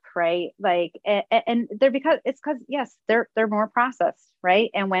bad rap, right? Like, and they're because yes, they're more processed, right?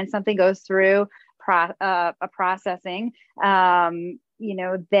 And when something goes through a processing, they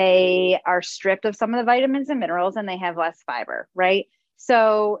are stripped of some of the vitamins and minerals, and they have less fiber, right?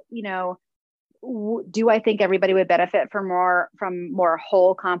 So, do I think everybody would benefit from more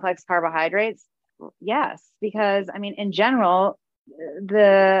whole complex carbohydrates? Yes, because in general,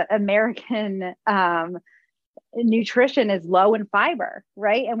 the American nutrition is low in fiber,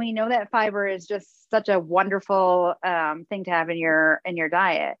 right? And we know that fiber is just such a wonderful thing to have in your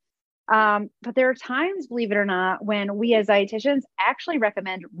diet. But there are times, believe it or not, when we as dietitians actually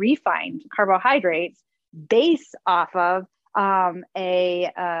recommend refined carbohydrates based off of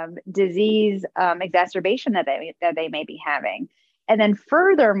a disease exacerbation that they may be having. And then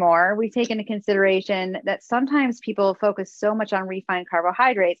furthermore, we take into consideration that sometimes people focus so much on refined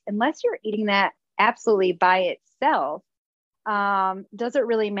carbohydrates, unless you're eating that absolutely by itself, does it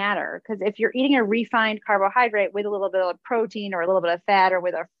really matter? Because if you're eating a refined carbohydrate with a little bit of protein or a little bit of fat or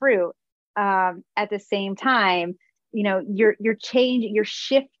with a fruit at the same time, you're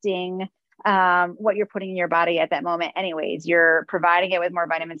shifting what you're putting in your body at that moment anyways. You're providing it with more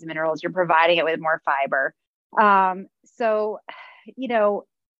vitamins and minerals. You're providing it with more fiber. So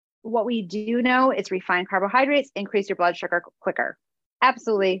what we do know is refined carbohydrates increase your blood sugar quicker.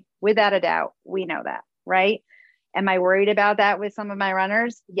 Absolutely. Without a doubt. We know that, right? Am I worried about that with some of my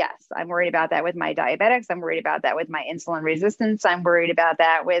runners? Yes. I'm worried about that with my diabetics. I'm worried about that with my insulin resistance. I'm worried about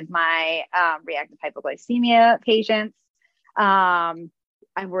that with my reactive hypoglycemia patients. I'm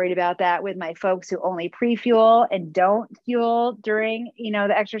worried about that with my folks who only pre-fuel and don't fuel during,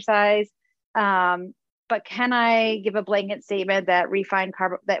 the exercise. But can I give a blanket statement that refined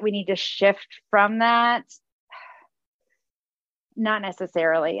carb, that we need to shift from that? Not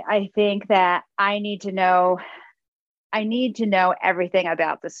necessarily. I think that I need to know everything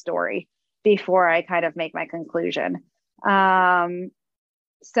about the story. before I kind of make my conclusion.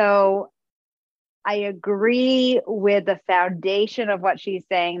 So I agree with the foundation of what she's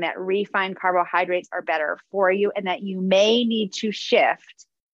saying, that refined carbohydrates are better for you and that you may need to shift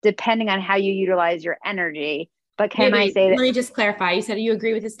depending on how you utilize your energy. But can I say that? Let me just clarify. You said you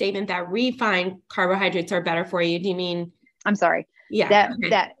agree with the statement that refined carbohydrates are better for you. Do you mean? I'm sorry. Yeah.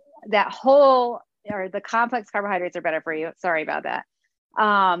 That whole, or the complex carbohydrates are better for you. Sorry about that.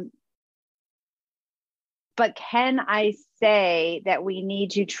 But can I say that we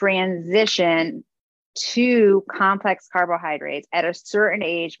need to transition to complex carbohydrates at a certain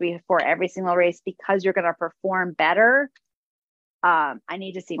age before every single race because you're going to perform better? I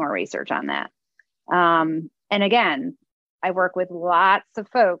need to see more research on that. And again, I work with lots of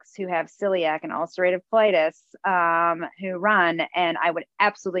folks who have celiac and ulcerative colitis, who run, and I would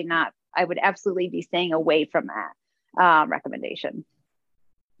absolutely be staying away from that recommendation.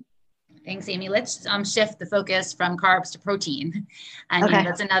 Thanks, Amy. Let's shift the focus from carbs to protein. And okay.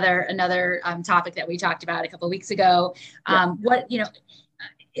 That's another topic that we talked about a couple of weeks ago.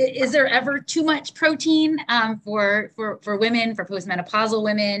 Is there ever too much protein for women, for postmenopausal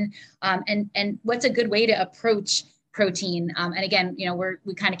women? And what's a good way to approach protein? And again,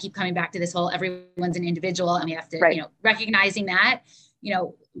 we kind of keep coming back to this whole everyone's an individual, and we have to, recognizing that,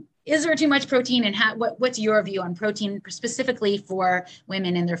 is there too much protein, and what's your view on protein specifically for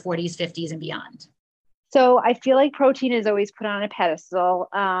women in their 40s, 50s, and beyond? So I feel like protein is always put on a pedestal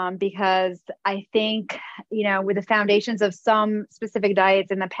because I think, with the foundations of some specific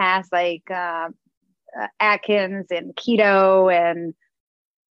diets in the past, like Atkins and keto and,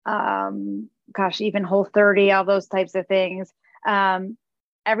 even Whole30, all those types of things.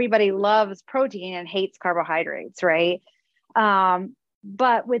 Everybody loves protein and hates carbohydrates, right?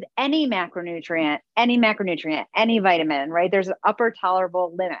 But with any macronutrient, any vitamin, right, there's an upper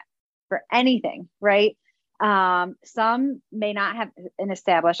tolerable limit for anything, right? Some may not have an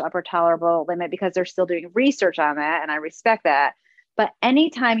established upper tolerable limit because they're still doing research on that, and I respect that. But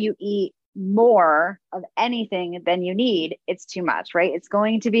anytime you eat more of anything than you need, it's too much, right? It's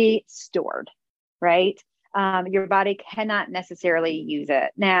going to be stored, right? Your body cannot necessarily use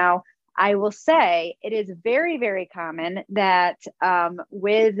it. Now, I will say it is very, very common that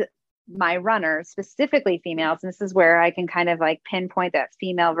with my runners, specifically females, and this is where I can kind of like pinpoint that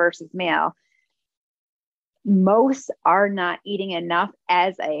female versus male, most are not eating enough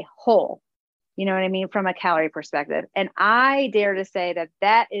as a whole. You know what I mean? From a calorie perspective. And I dare to say that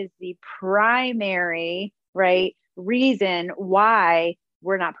that is the primary, right, reason why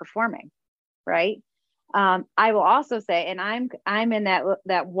we're not performing, right? I will also say, and I'm in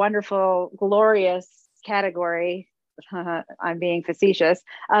that wonderful, glorious category, I'm being facetious,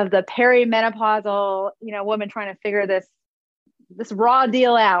 of the perimenopausal, woman trying to figure this raw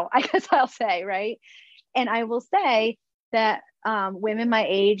deal out, I guess I'll say, right? And I will say that women my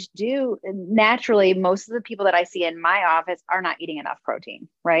age do naturally, most of the people that I see in my office are not eating enough protein,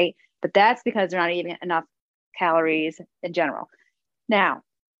 right? But that's because they're not eating enough calories in general. Now,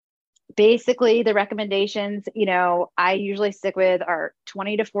 basically the recommendations, I usually stick with are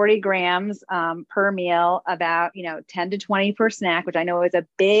 20 to 40 grams per meal, about, 10 to 20 per snack, which I know is a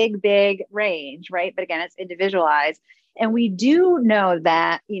big, big range, right? But again, it's individualized. And we do know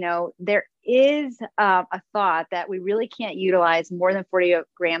that, there is a thought that we really can't utilize more than 40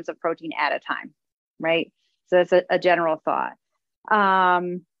 grams of protein at a time, right? So that's a general thought.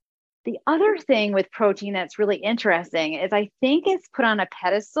 The other thing with protein that's really interesting is I think it's put on a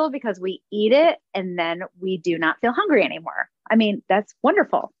pedestal because we eat it and then we do not feel hungry anymore. I mean, that's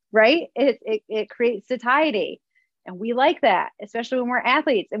wonderful, right? It creates satiety. And we like that, especially when we're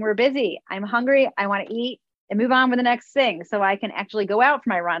athletes and we're busy. I'm hungry. I want to eat and move on with the next thing so I can actually go out for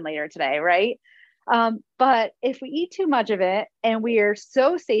my run later today, right? But if we eat too much of it and we are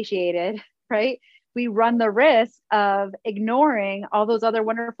so satiated, right, we run the risk of ignoring all those other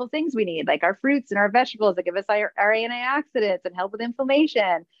wonderful things we need, like our fruits and our vegetables that give us our antioxidants and help with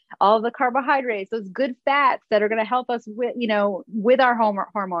inflammation, all of the carbohydrates, those good fats that are going to help us with, with our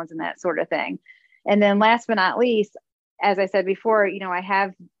hormones and that sort of thing. And then last but not least, as I said before, I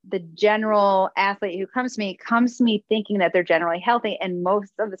have the general athlete who comes to me thinking that they're generally healthy, and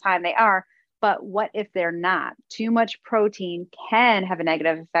most of the time they are. But what if they're not? Too much protein can have a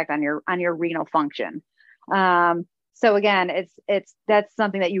negative effect on your renal function. So again, that's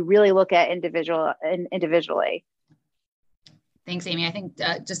something that you really look at individually. Thanks, Amy. I think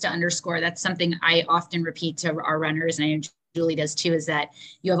just to underscore, that's something I often repeat to our runners, and I know Julie does too, is that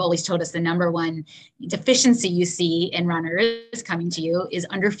you have always told us the number one deficiency you see in runners coming to you is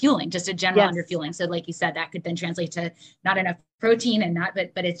underfueling, just a general underfueling. So like you said, that could then translate to not enough protein and not,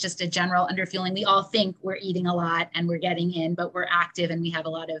 but it's just a general underfueling. We all think we're eating a lot and we're getting in, but we're active and we have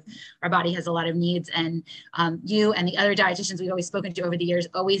our body has a lot of needs. And you and the other dietitians we've always spoken to over the years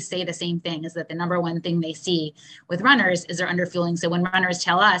always say the same thing, is that the number one thing they see with runners is their underfueling. So when runners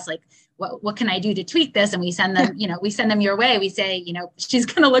tell us like, what can I do to tweak this? And we send them, we send them your way. We say, she's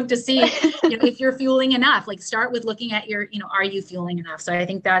going to look to see, if you're fueling enough, like start with looking at your, are you fueling enough? So I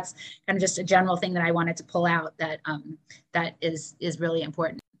think that's kind of just a general thing that I wanted to pull out that, that is really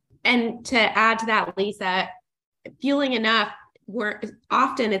important. And to add to that, Lisa, fueling enough,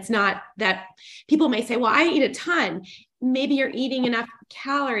 often it's not that people may say, well, I eat a ton. Maybe you're eating enough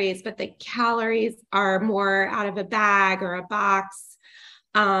calories, but the calories are more out of a bag or a box,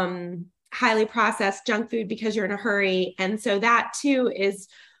 highly processed junk food because you're in a hurry. And so that too is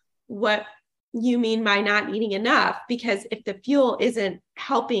what you mean by not eating enough, because if the fuel isn't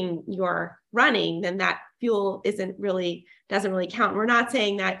helping your running, then that fuel doesn't really count. We're not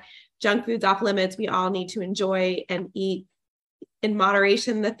saying that junk food's off limits. We all need to enjoy and eat in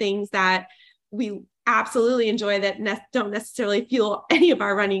moderation the things that we absolutely enjoy that don't necessarily fuel any of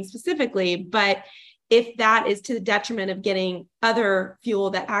our running specifically. But if that is to the detriment of getting other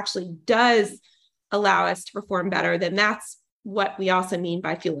fuel that actually does allow us to perform better, then that's what we also mean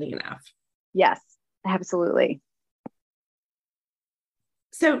by fueling enough. Yes, absolutely.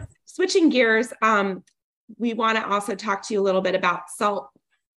 So switching gears, we want to also talk to you a little bit about salt.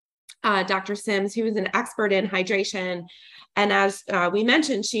 Dr. Sims, who is an expert in hydration. And as we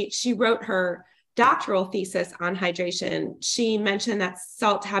mentioned, she wrote her doctoral thesis on hydration. She mentioned that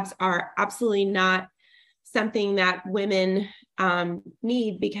salt tabs are absolutely not something that women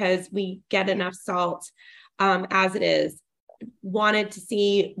need because we get enough salt as it is. Wanted to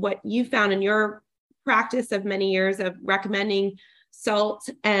see what you found in your practice of many years of recommending salt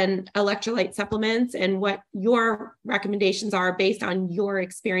and electrolyte supplements, and what your recommendations are based on your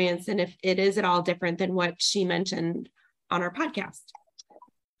experience, and if it is at all different than what she mentioned on our podcast.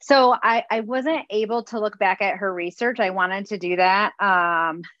 So I wasn't able to look back at her research. I wanted to do that.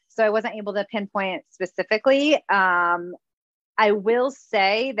 So I wasn't able to pinpoint specifically. I will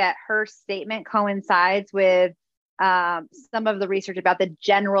say that her statement coincides with some of the research about the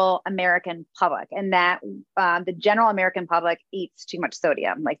general American public, and that the general American public eats too much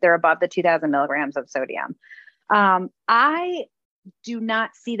sodium, like they're above the 2,000 milligrams of sodium. I do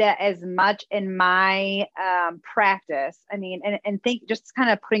not see that as much in my practice. I mean, and think just kind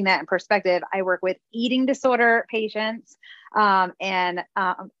of putting that in perspective, I work with eating disorder patients and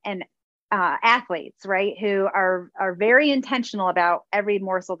athletes, right, who are very intentional about every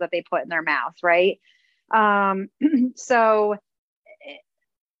morsel that they put in their mouth, right? So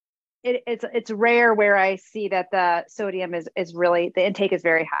it's rare where I see that the sodium is really, the intake is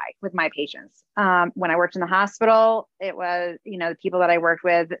very high with my patients. When I worked in the hospital, it was, the people that I worked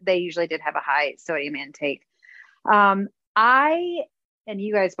with, they usually did have a high sodium intake. And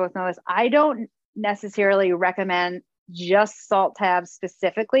you guys both know this, I don't necessarily recommend just salt tabs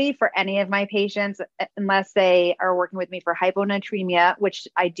specifically for any of my patients, unless they are working with me for hyponatremia, which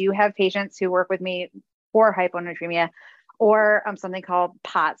I do have patients who work with me for hyponatremia, or something called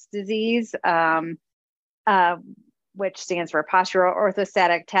POTS disease, which stands for postural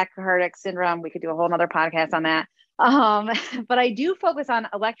orthostatic tachycardic syndrome. We could do a whole nother podcast on that. But I do focus on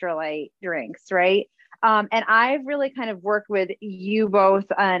electrolyte drinks, right? And I've really kind of worked with you both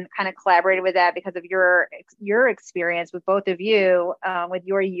and kind of collaborated with that because of your experience with both of you, with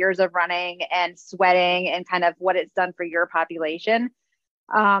your years of running and sweating and kind of what it's done for your population.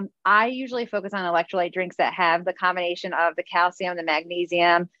 I usually focus on electrolyte drinks that have the combination of the calcium, the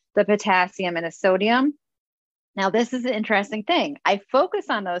magnesium, the potassium, and the sodium. Now, this is an interesting thing. I focus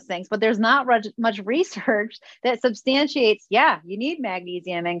on those things, but there's not much research that substantiates, you need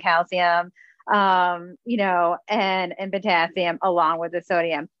magnesium and calcium, and potassium along with the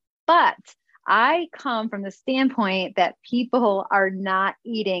sodium. But I come from the standpoint that people are not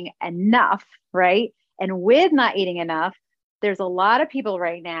eating enough, right? And with not eating enough, there's a lot of people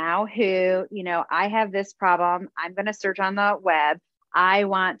right now who, I have this problem. I'm going to search on the web. I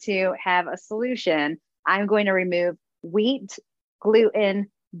want to have a solution. I'm going to remove wheat,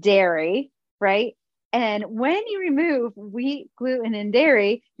 gluten, dairy, right? And when you remove wheat, gluten, and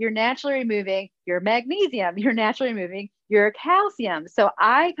dairy, you're naturally removing your magnesium. You're naturally removing your calcium. So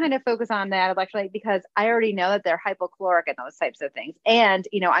I kind of focus on that electrolyte because I already know that they're hypocaloric and those types of things. And,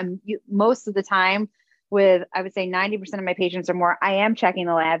 most of the time, with, I would say 90% of my patients or more, I am checking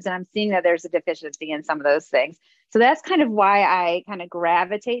the labs and I'm seeing that there's a deficiency in some of those things. So that's kind of why I kind of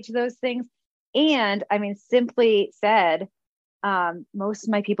gravitate to those things. And I mean, simply said, most of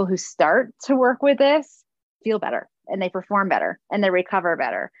my people who start to work with this feel better and they perform better and they recover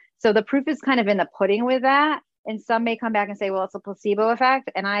better. So the proof is kind of in the pudding with that. And some may come back and say, well, it's a placebo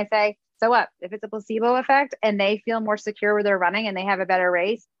effect. And I say, so what? If it's a placebo effect and they feel more secure with their running and they have a better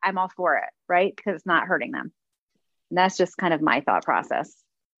race, I'm all for it, right? Because it's not hurting them. And that's just kind of my thought process.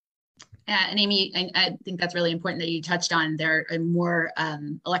 And Amy, I think that's really important that you touched on. There are more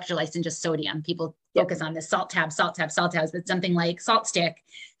electrolytes than just sodium. People focus on the salt tabs, but something like Salt Stick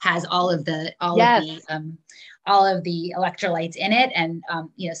has all of the electrolytes in it, and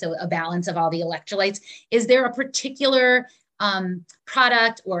so a balance of all the electrolytes. Is there a particular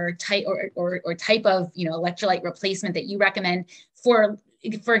product or type of electrolyte replacement that you recommend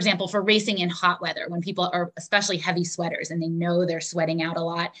for example, for racing in hot weather, when people are especially heavy sweaters and they know they're sweating out a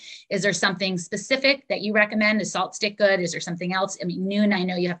lot? Is there something specific that you recommend? Is Salt Stick good? Is there something else? I mean, Noon, I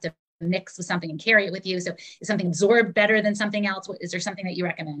know you have to mix with something and carry it with you. So is something absorbed better than something else? Is there something that you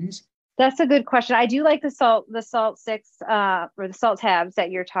recommend? That's a good question. I do like the salt sticks or the salt tabs that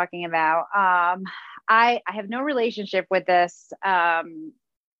you're talking about. I have no relationship with this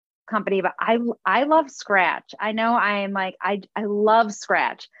company, but I love Scratch. I know I love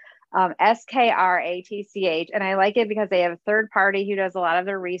Scratch, SKRATCH, and I like it because they have a third party who does a lot of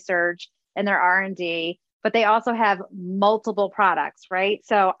their research and their R&D, but they also have multiple products, right?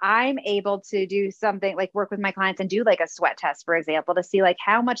 So I'm able to do something like work with my clients and do like a sweat test, for example, to see like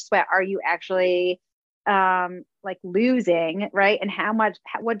how much sweat are you actually like losing, right? And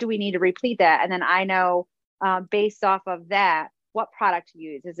what do we need to replete that? And then I know based off of that, what product to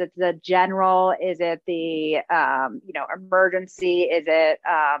use. Is it the general? Is it the, emergency? Is it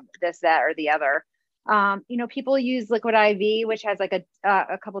this, that, or the other? People use Liquid IV, which has like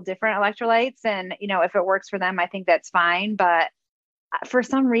a couple different electrolytes, and, if it works for them, I think that's fine. But for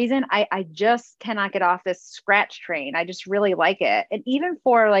some reason, I just cannot get off this Scratch train. I just really like it. And even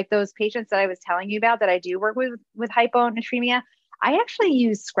for like those patients that I was telling you about that I do work with hyponatremia, I actually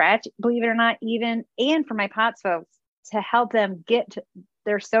use Scratch, believe it or not, and for my POTS folks, to help them get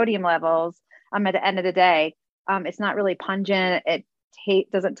their sodium levels at the end of the day. It's not really pungent. It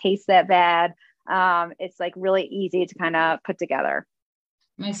doesn't taste that bad. It's like really easy to kind of put together.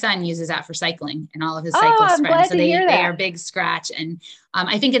 My son uses that for cycling and all of his cyclist friends. So they are big Scratch. And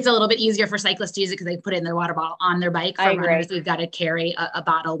I think it's a little bit easier for cyclists to use it because they put it in their water bottle on their bike. For runners, we've got to carry a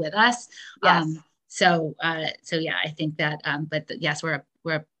bottle with us. Yes. So yeah, I think that, yes, we're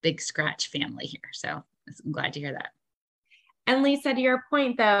a big Scratch family here. So I'm glad to hear that. And Lisa, to your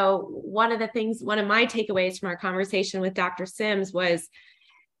point, though, one of my takeaways from our conversation with Dr. Sims was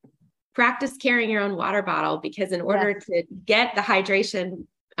practice carrying your own water bottle, because in order to get the hydration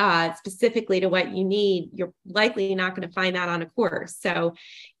specifically to what you need, you're likely not going to find that on a course. So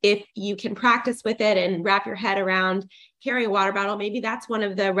if you can practice with it and wrap your head around carrying a water bottle, maybe that's one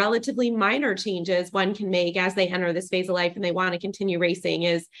of the relatively minor changes one can make as they enter this phase of life and they want to continue racing,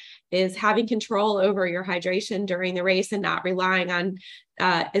 is having control over your hydration during the race and not relying on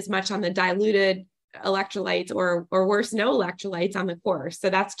as much on the diluted electrolytes or worse, no electrolytes on the course. So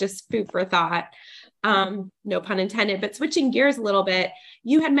that's just food for thought. No pun intended. But switching gears a little bit,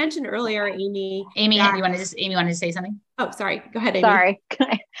 you had mentioned earlier, Amy, you wanted to say something? Oh, sorry. Go ahead, Amy. Sorry.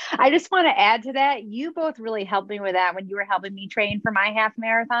 I just want to add to that. You both really helped me with that when you were helping me train for my half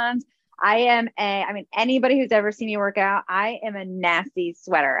marathons. Anybody who's ever seen me work out, I am a nasty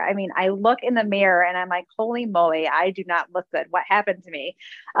sweater. I mean, I look in the mirror and I'm like, holy moly, I do not look good. What happened to me?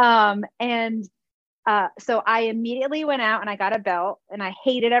 So I immediately went out and I got a belt, and I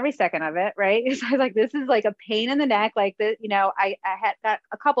hated every second of it. Right. So I was like, this is like a pain in the neck. Like this, I had got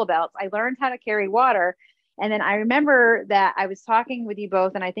a couple belts. I learned how to carry water. And then I remember that I was talking with you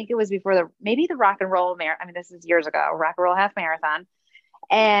both, and I think it was before maybe the rock and roll this is years ago, rock and roll half marathon.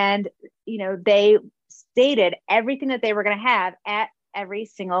 And, they stated everything that they were going to have at every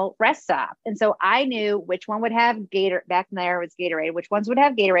single rest stop. And so I knew which one would have back there was Gatorade, which ones would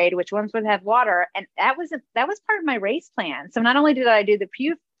have Gatorade, which ones would have water. And that was part of my race plan. So not only did I do the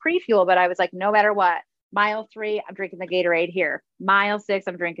pre-fuel, but I was like, no matter what, mile 3, I'm drinking the Gatorade here. Mile 6,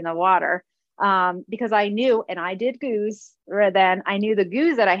 I'm drinking the water. Because I knew, and I did goos, then I knew the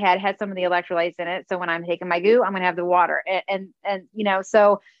goos that I had some of the electrolytes in it. So when I'm taking my goo, I'm going to have the water. And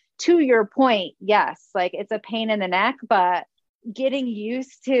so to your point, yes, like it's a pain in the neck, but getting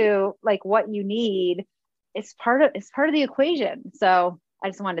used to like what you need is part of the equation. So I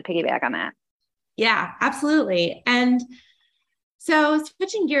just wanted to piggyback on that. Yeah, absolutely. And so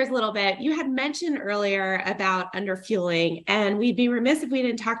switching gears a little bit, you had mentioned earlier about underfueling, and we'd be remiss if we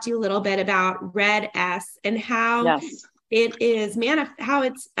didn't talk to you a little bit about Red S and how it is how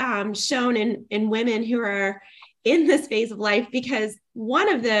it's shown in women who are in this phase of life, because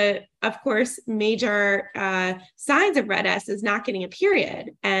one of the, of course, major signs of red S is not getting a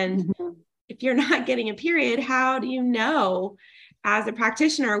period. And if you're not getting a period, how do you know as a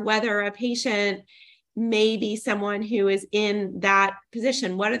practitioner whether a patient may be someone who is in that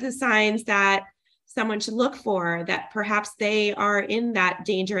position? What are the signs that someone should look for that perhaps they are in that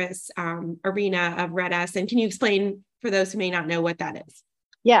dangerous arena of red S? And can you explain for those who may not know what that is?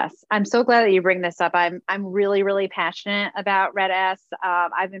 Yes, I'm so glad that you bring this up. I'm really, really passionate about red S.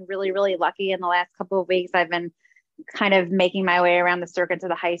 I've been really, really lucky in the last couple of weeks. I've been kind of making my way around the circuit to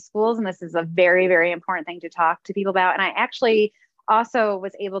the high schools, and this is a very, very important thing to talk to people about. And I actually also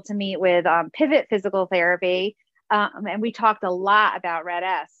was able to meet with Pivot Physical Therapy, and we talked a lot about red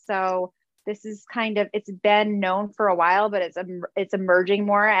S. So this is kind of, it's been known for a while, but it's emerging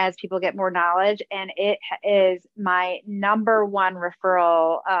more as people get more knowledge. And it is my number one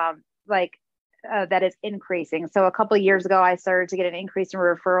referral, that is increasing. So a couple of years ago, I started to get an increase in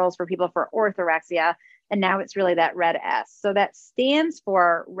referrals for people for orthorexia. And now it's really that red S. So that stands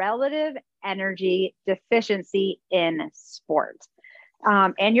for relative energy deficiency in sport.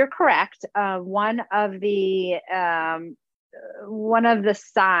 And you're correct. One of the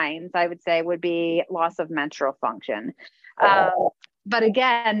signs I would say would be loss of menstrual function. But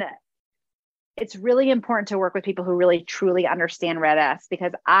again, it's really important to work with people who really truly understand red S,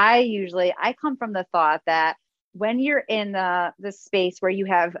 because I come from the thought that when you're in the space where you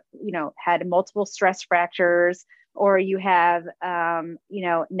have, had multiple stress fractures, or you have,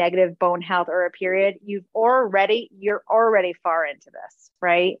 negative bone health or a period, you're already far into this,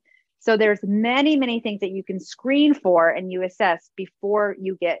 right? So there's many, many things that you can screen for and you assess before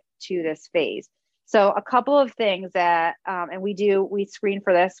you get to this phase. So a couple of things that, and we screen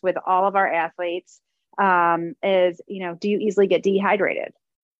for this with all of our athletes, is, do you easily get dehydrated?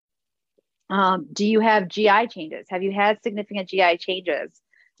 Do you have GI changes? Have you had significant GI changes?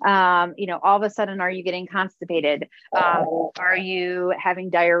 All of a sudden, are you getting constipated? Are you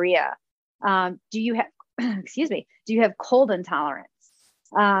having diarrhea? Do you have, do you have cold intolerance?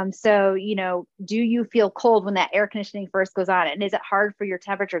 So, do you feel cold when that air conditioning first goes on? And is it hard for your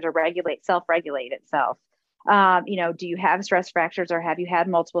temperature to self-regulate itself? Do you have stress fractures, or have you had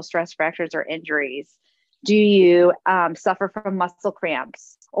multiple stress fractures or injuries? Do you suffer from muscle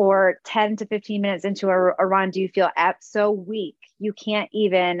cramps? Or 10 to 15 minutes into a run, do you feel so weak you can't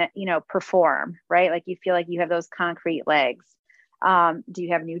even, perform, right? Like you feel like you have those concrete legs. Do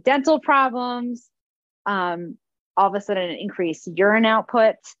you have new dental problems? All of a sudden, an increased urine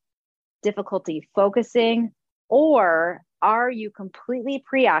output, difficulty focusing, or are you completely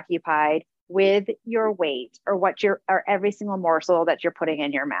preoccupied with your weight or or every single morsel that you're putting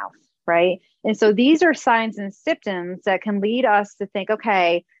in your mouth, right? And so these are signs and symptoms that can lead us to think,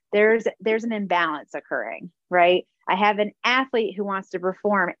 okay, there's an imbalance occurring, right? I have an athlete who wants to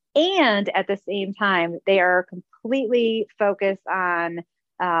perform, and at the same time, they are completely focused on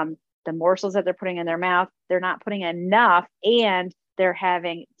the morsels that they're putting in their mouth. They're not putting enough, and they're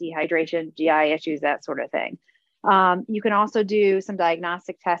having dehydration, GI issues, that sort of thing. You can also do some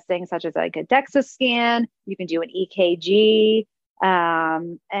diagnostic testing, such as like a DEXA scan. You can do an EKG,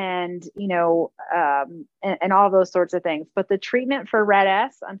 and all those sorts of things. But the treatment for red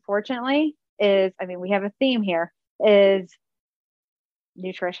S, unfortunately, we have a theme here, is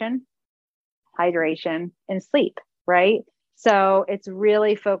nutrition, hydration, and sleep, right? So it's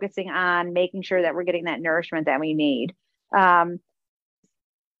really focusing on making sure that we're getting that nourishment that we need.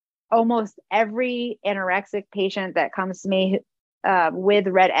 Almost every anorexic patient that comes to me with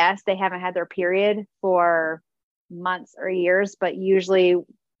red S, they haven't had their period for months or years, but usually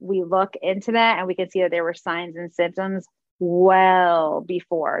we look into that and we can see that there were signs and symptoms well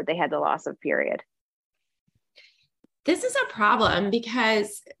before they had the loss of period. This is a problem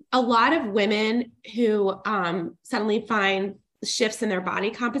because a lot of women who suddenly find shifts in their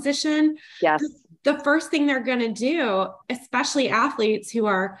body composition, yes, the first thing they're going to do, especially athletes who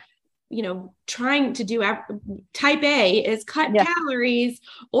are, trying to do type A, is cut calories,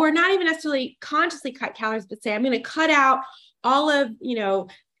 or not even necessarily consciously cut calories, but say, I'm going to cut out all of,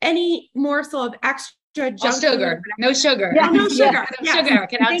 any morsel of extra junk sugar, no sugar, no sugar, sugar,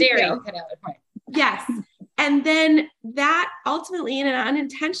 cut out dairy, cut out. Yes. And then that ultimately and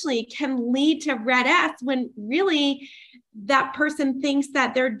unintentionally can lead to red S, when really that person thinks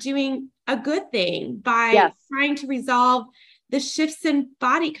that they're doing a good thing by trying to resolve the shifts in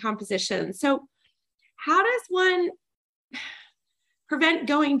body composition. So how does one prevent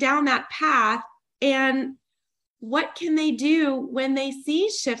going down that path? And what can they do when they see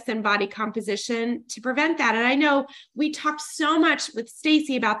shifts in body composition to prevent that? And I know we talked so much with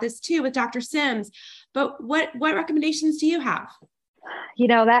Stacy about this too, with Dr. Sims, but what recommendations do you have?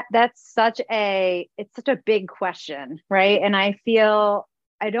 That's such a big question, right? And I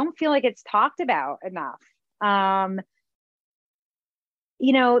don't feel like it's talked about enough.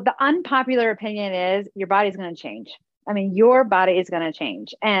 The unpopular opinion is your body's going to change. I mean, your body is going to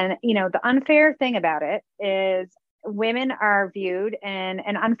change. And, the unfair thing about it is women are viewed in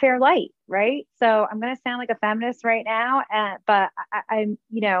an unfair light, right? So I'm going to sound like a feminist right now, but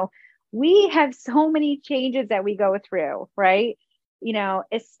we have so many changes that we go through, right?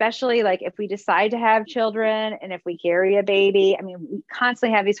 Especially like if we decide to have children and if we carry a baby, I mean, we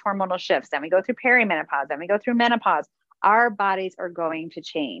constantly have these hormonal shifts. Then we go through perimenopause, then we go through menopause. Our bodies are going to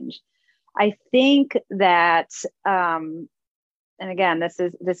change. I think that, and again, this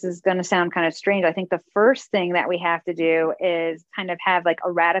is going to sound kind of strange. I think the first thing that we have to do is kind of have like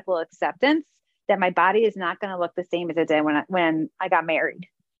a radical acceptance that my body is not going to look the same as it did when I got married,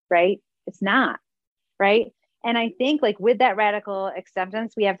 right? It's not, right? And I think like with that radical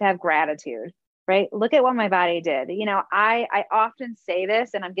acceptance, we have to have gratitude, right? Look at what my body did. I often say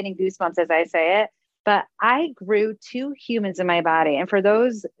this and I'm getting goosebumps as I say it, but I grew 2 humans in my body. And for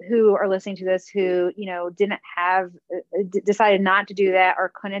those who are listening to this, who, decided not to do that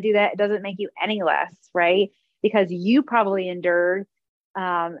or couldn't do that, it doesn't make you any less, right? Because you probably endured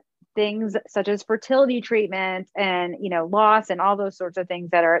things such as fertility treatment and, loss and all those sorts of things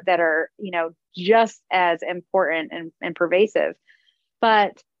that are, just as important and pervasive.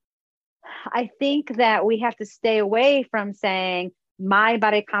 But I think that we have to stay away from saying my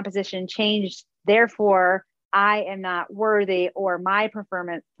body composition changed, therefore I am not worthy, or my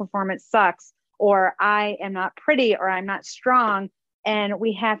performance sucks, or I am not pretty, or I'm not strong. And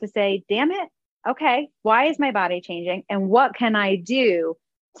we have to say, damn it. Okay. Why is my body changing? And what can I do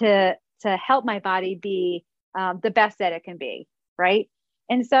to help my body be the best that it can be? Right.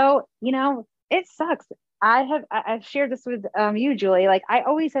 And so, it sucks. I've shared this with you, Julie. Like I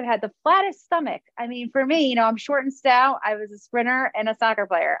always have had the flattest stomach. I mean, for me, I'm short and stout. I was a sprinter and a soccer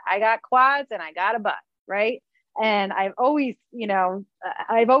player. I got quads and I got a butt, right? And I've always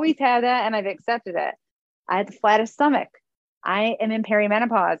had that, and I've accepted it. I had the flattest stomach. I am in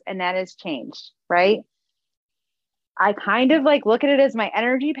perimenopause, and that has changed, right? I kind of like look at it as my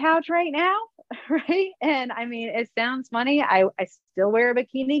energy pouch right now, right? And I mean, it sounds funny. I still wear a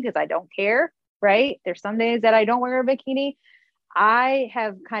bikini because I don't care. Right? There's some days that I don't wear a bikini. I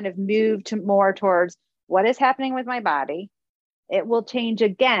have kind of moved more towards what is happening with my body. It will change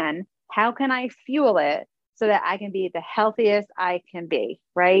again. How can I fuel it so that I can be the healthiest I can be?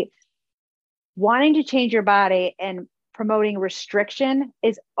 Right? Wanting to change your body and promoting restriction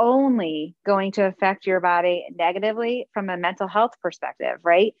is only going to affect your body negatively from a mental health perspective,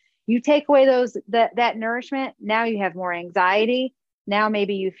 right? You take away that nourishment. Now you have more anxiety. Now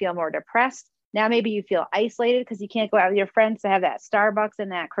maybe you feel more depressed. Now maybe you feel isolated because you can't go out with your friends to have that Starbucks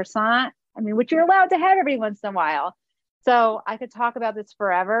and that croissant. I mean, which you're allowed to have every once in a while. So I could talk about this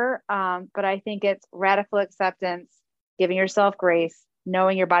forever, but I think it's radical acceptance, giving yourself grace,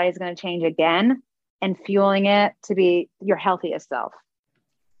 knowing your body is going to change again, and fueling it to be your healthiest self,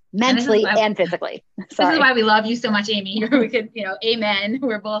 mentally and physically. This is why we love you so much, Amy. We could, amen.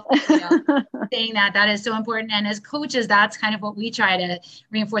 We're both saying that is so important. And as coaches, that's kind of what we try to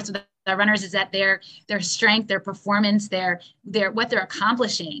reinforce with our runners, is that their strength, their performance, their what they're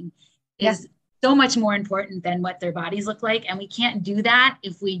accomplishing is so much more important than what their bodies look like. And we can't do that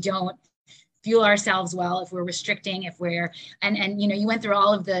if we don't fuel ourselves well, if we're restricting, if we're, and you went through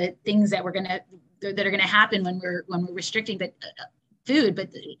all of the things that are going to happen when we're restricting food, but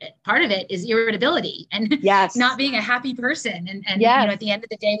part of it is irritability and not being a happy person. And at the end of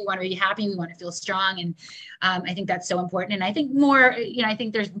the day, we want to be happy. We want to feel strong. And I think that's so important. And I think more, I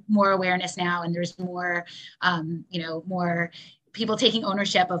think there's more awareness now, and there's more, more people taking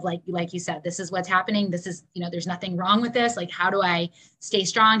ownership of like you said, this is what's happening. This is, there's nothing wrong with this. Like, how do I stay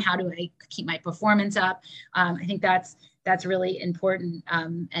strong? How do I keep my performance up? I think that's really important.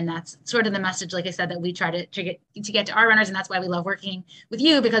 And that's sort of the message, like I said, that we try to get to our runners. And that's why we love working with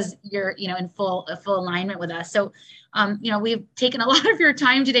you, because you're, in full alignment with us. So, we've taken a lot of your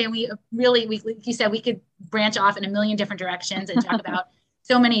time today, and we like you said, we could branch off in a million different directions and talk about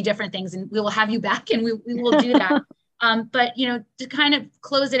so many different things, and we will have you back, and we will do that. But, to kind of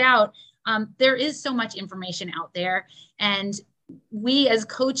close it out, there is so much information out there, and we as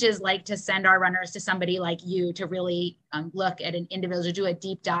coaches like to send our runners to somebody like you to really look at an individual, do a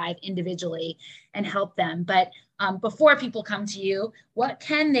deep dive individually and help them. But before people come to you, what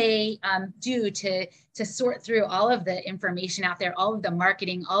can they do to sort through all of the information out there, all of the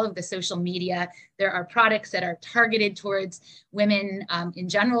marketing, all of the social media? There are products that are targeted towards women in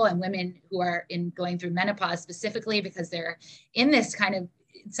general, and women who are going through menopause specifically, because they're in this kind of,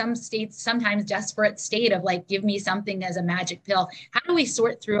 some states, sometimes desperate state of like, give me something as a magic pill. How do we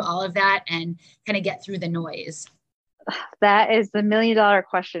sort through all of that and kind of get through the noise? That is the $1 million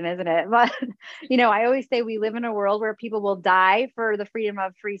question, isn't it? But, I always say we live in a world where people will die for the freedom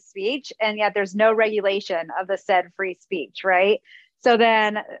of free speech, and yet there's no regulation of the said free speech, right? So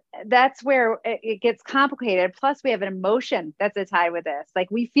then that's where it gets complicated. Plus, we have an emotion that's tied with this. Like,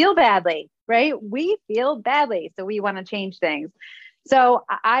 we feel badly, right? We feel badly. So we want to change things. So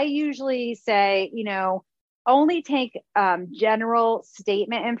I usually say, only take general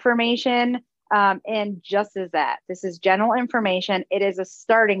statement information. And just as that, this is general information. It is a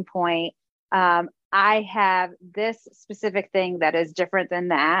starting point. I have this specific thing that is different than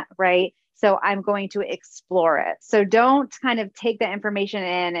that, right? So I'm going to explore it. So don't kind of take the information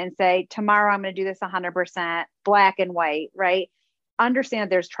in and say, tomorrow I'm going to do this 100% black and white, right?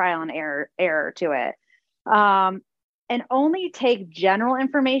 Understand there's trial and error to it. And only take general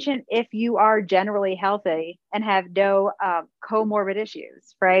information if you are generally healthy and have no comorbid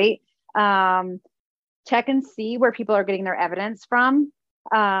issues, right? Check and see where people are getting their evidence from.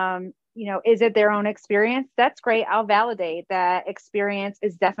 Is it their own experience? That's great. I'll validate that experience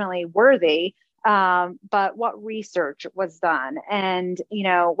is definitely worthy. But what research was done, and,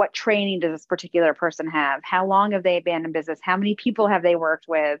 what training does this particular person have? How long have they been in business? How many people have they worked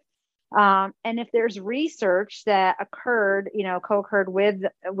with? And if there's research that occurred, co-occurred with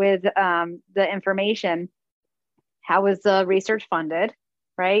the information, how was the research funded,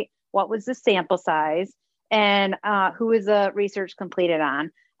 right? What was the sample size, and who is the research completed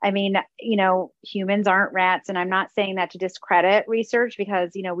on? I mean, humans aren't rats, and I'm not saying that to discredit research,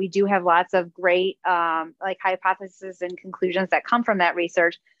 because, we do have lots of great hypotheses and conclusions that come from that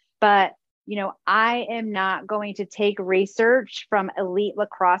research. But I am not going to take research from elite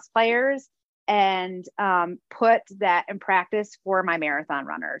lacrosse players and put that in practice for my marathon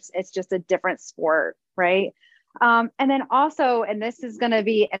runners. It's just a different sport, right? And then also, and this is going to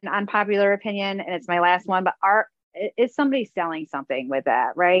be an unpopular opinion, and it's my last one, but is somebody selling something with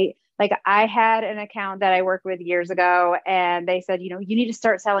that, right? Like, I had an account that I worked with years ago, and they said, you need to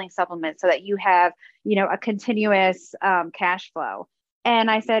start selling supplements so that you have, a continuous cash flow.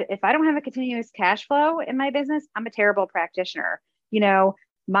 And I said, if I don't have a continuous cash flow in my business, I'm a terrible practitioner.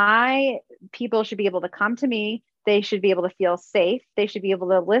 My people should be able to come to me. They should be able to feel safe. They should be able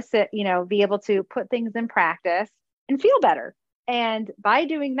to listen, be able to put things in practice and feel better. And by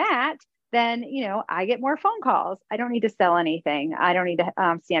doing that, then, I get more phone calls. I don't need to sell anything. I don't need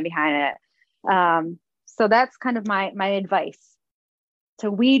to stand behind it. So that's kind of my advice, to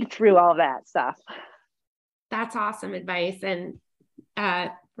weed through all that stuff. That's awesome advice. And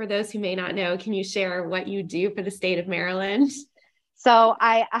for those who may not know, can you share what you do for the state of Maryland? So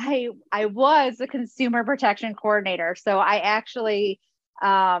I was a consumer protection coordinator. So I actually,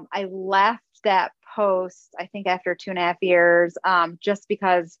 I left that post, I think after 2.5 years, just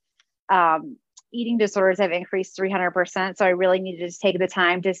because eating disorders have increased 300%. So I really needed to take the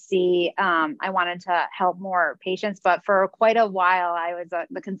time to see, I wanted to help more patients, but for quite a while, I was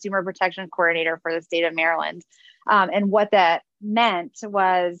the consumer protection coordinator for the state of Maryland. And what that meant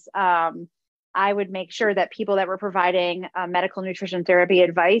was, I would make sure that people that were providing medical nutrition therapy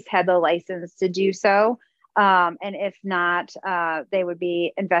advice had the license to do so. And if not, they would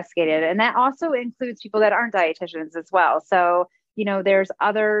be investigated. And that also includes people that aren't dietitians as well. So, there's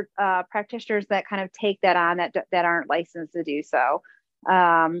other practitioners that kind of take that on that aren't licensed to do so.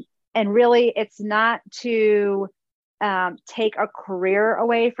 And really, it's not to take a career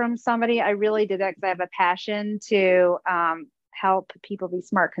away from somebody. I really did that because I have a passion to help people be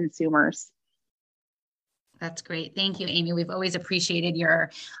smart consumers. That's great. Thank you, Amy. We've always appreciated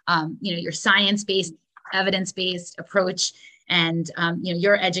your, your science-based, evidence-based approach, and,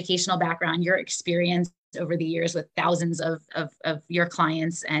 your educational background, your experience over the years with thousands of your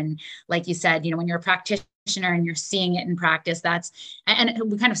clients. And like you said, when you're a practitioner and you're seeing it in practice,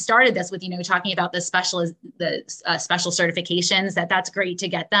 and we kind of started this with, talking about the special certifications, that's great to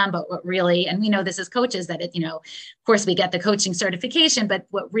get them. But what really, and we know this as coaches, that of course we get the coaching certification, but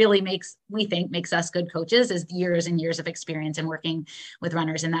what really makes us good coaches is years and years of experience in working with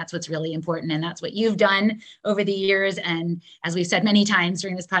runners. And that's what's really important. And that's what you've done over the years. And as we've said many times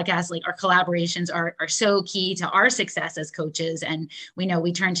during this podcast, like, our collaborations are so key to our success as coaches. And we know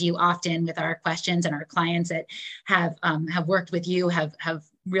we turn to you often with our questions, and our clients that have worked with you have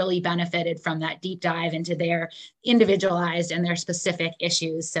really benefited from that deep dive into their individualized and their specific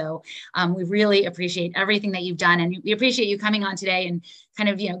issues. So we really appreciate everything that you've done, and we appreciate you coming on today and kind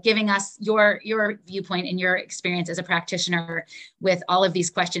of, giving us your viewpoint and your experience as a practitioner with all of these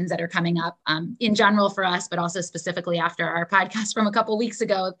questions that are coming up in general for us, but also specifically after our podcast from a couple of weeks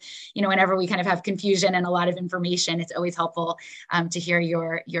ago. Whenever we kind of have confusion and a lot of information, it's always helpful to hear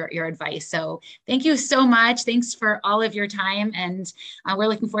your advice. So thank you so much. Thanks for all of your time. And we're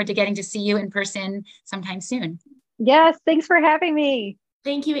looking forward to getting to see you in person sometime soon. Yes. Thanks for having me.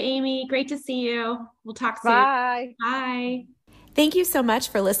 Thank you, Amy. Great to see you. We'll talk soon. Bye. Bye. Thank you so much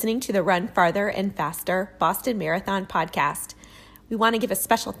for listening to the Run Farther and Faster Boston Marathon podcast. We want to give a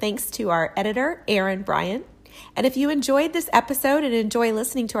special thanks to our editor, Aaron Bryant. And if you enjoyed this episode and enjoy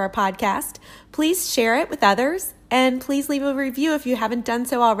listening to our podcast, please share it with others, and please leave a review if you haven't done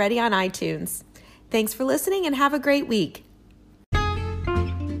so already on iTunes. Thanks for listening and have a great week.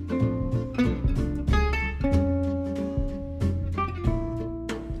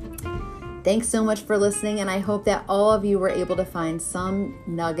 Thanks so much for listening, and I hope that all of you were able to find some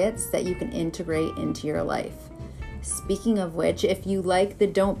nuggets that you can integrate into your life. Speaking of which, if you like the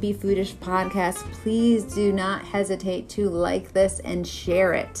Don't Be Foodish podcast, please do not hesitate to like this and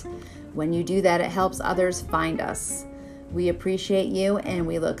share it. When you do that, it helps others find us. We appreciate you, and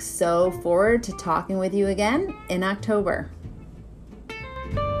we look so forward to talking with you again in October.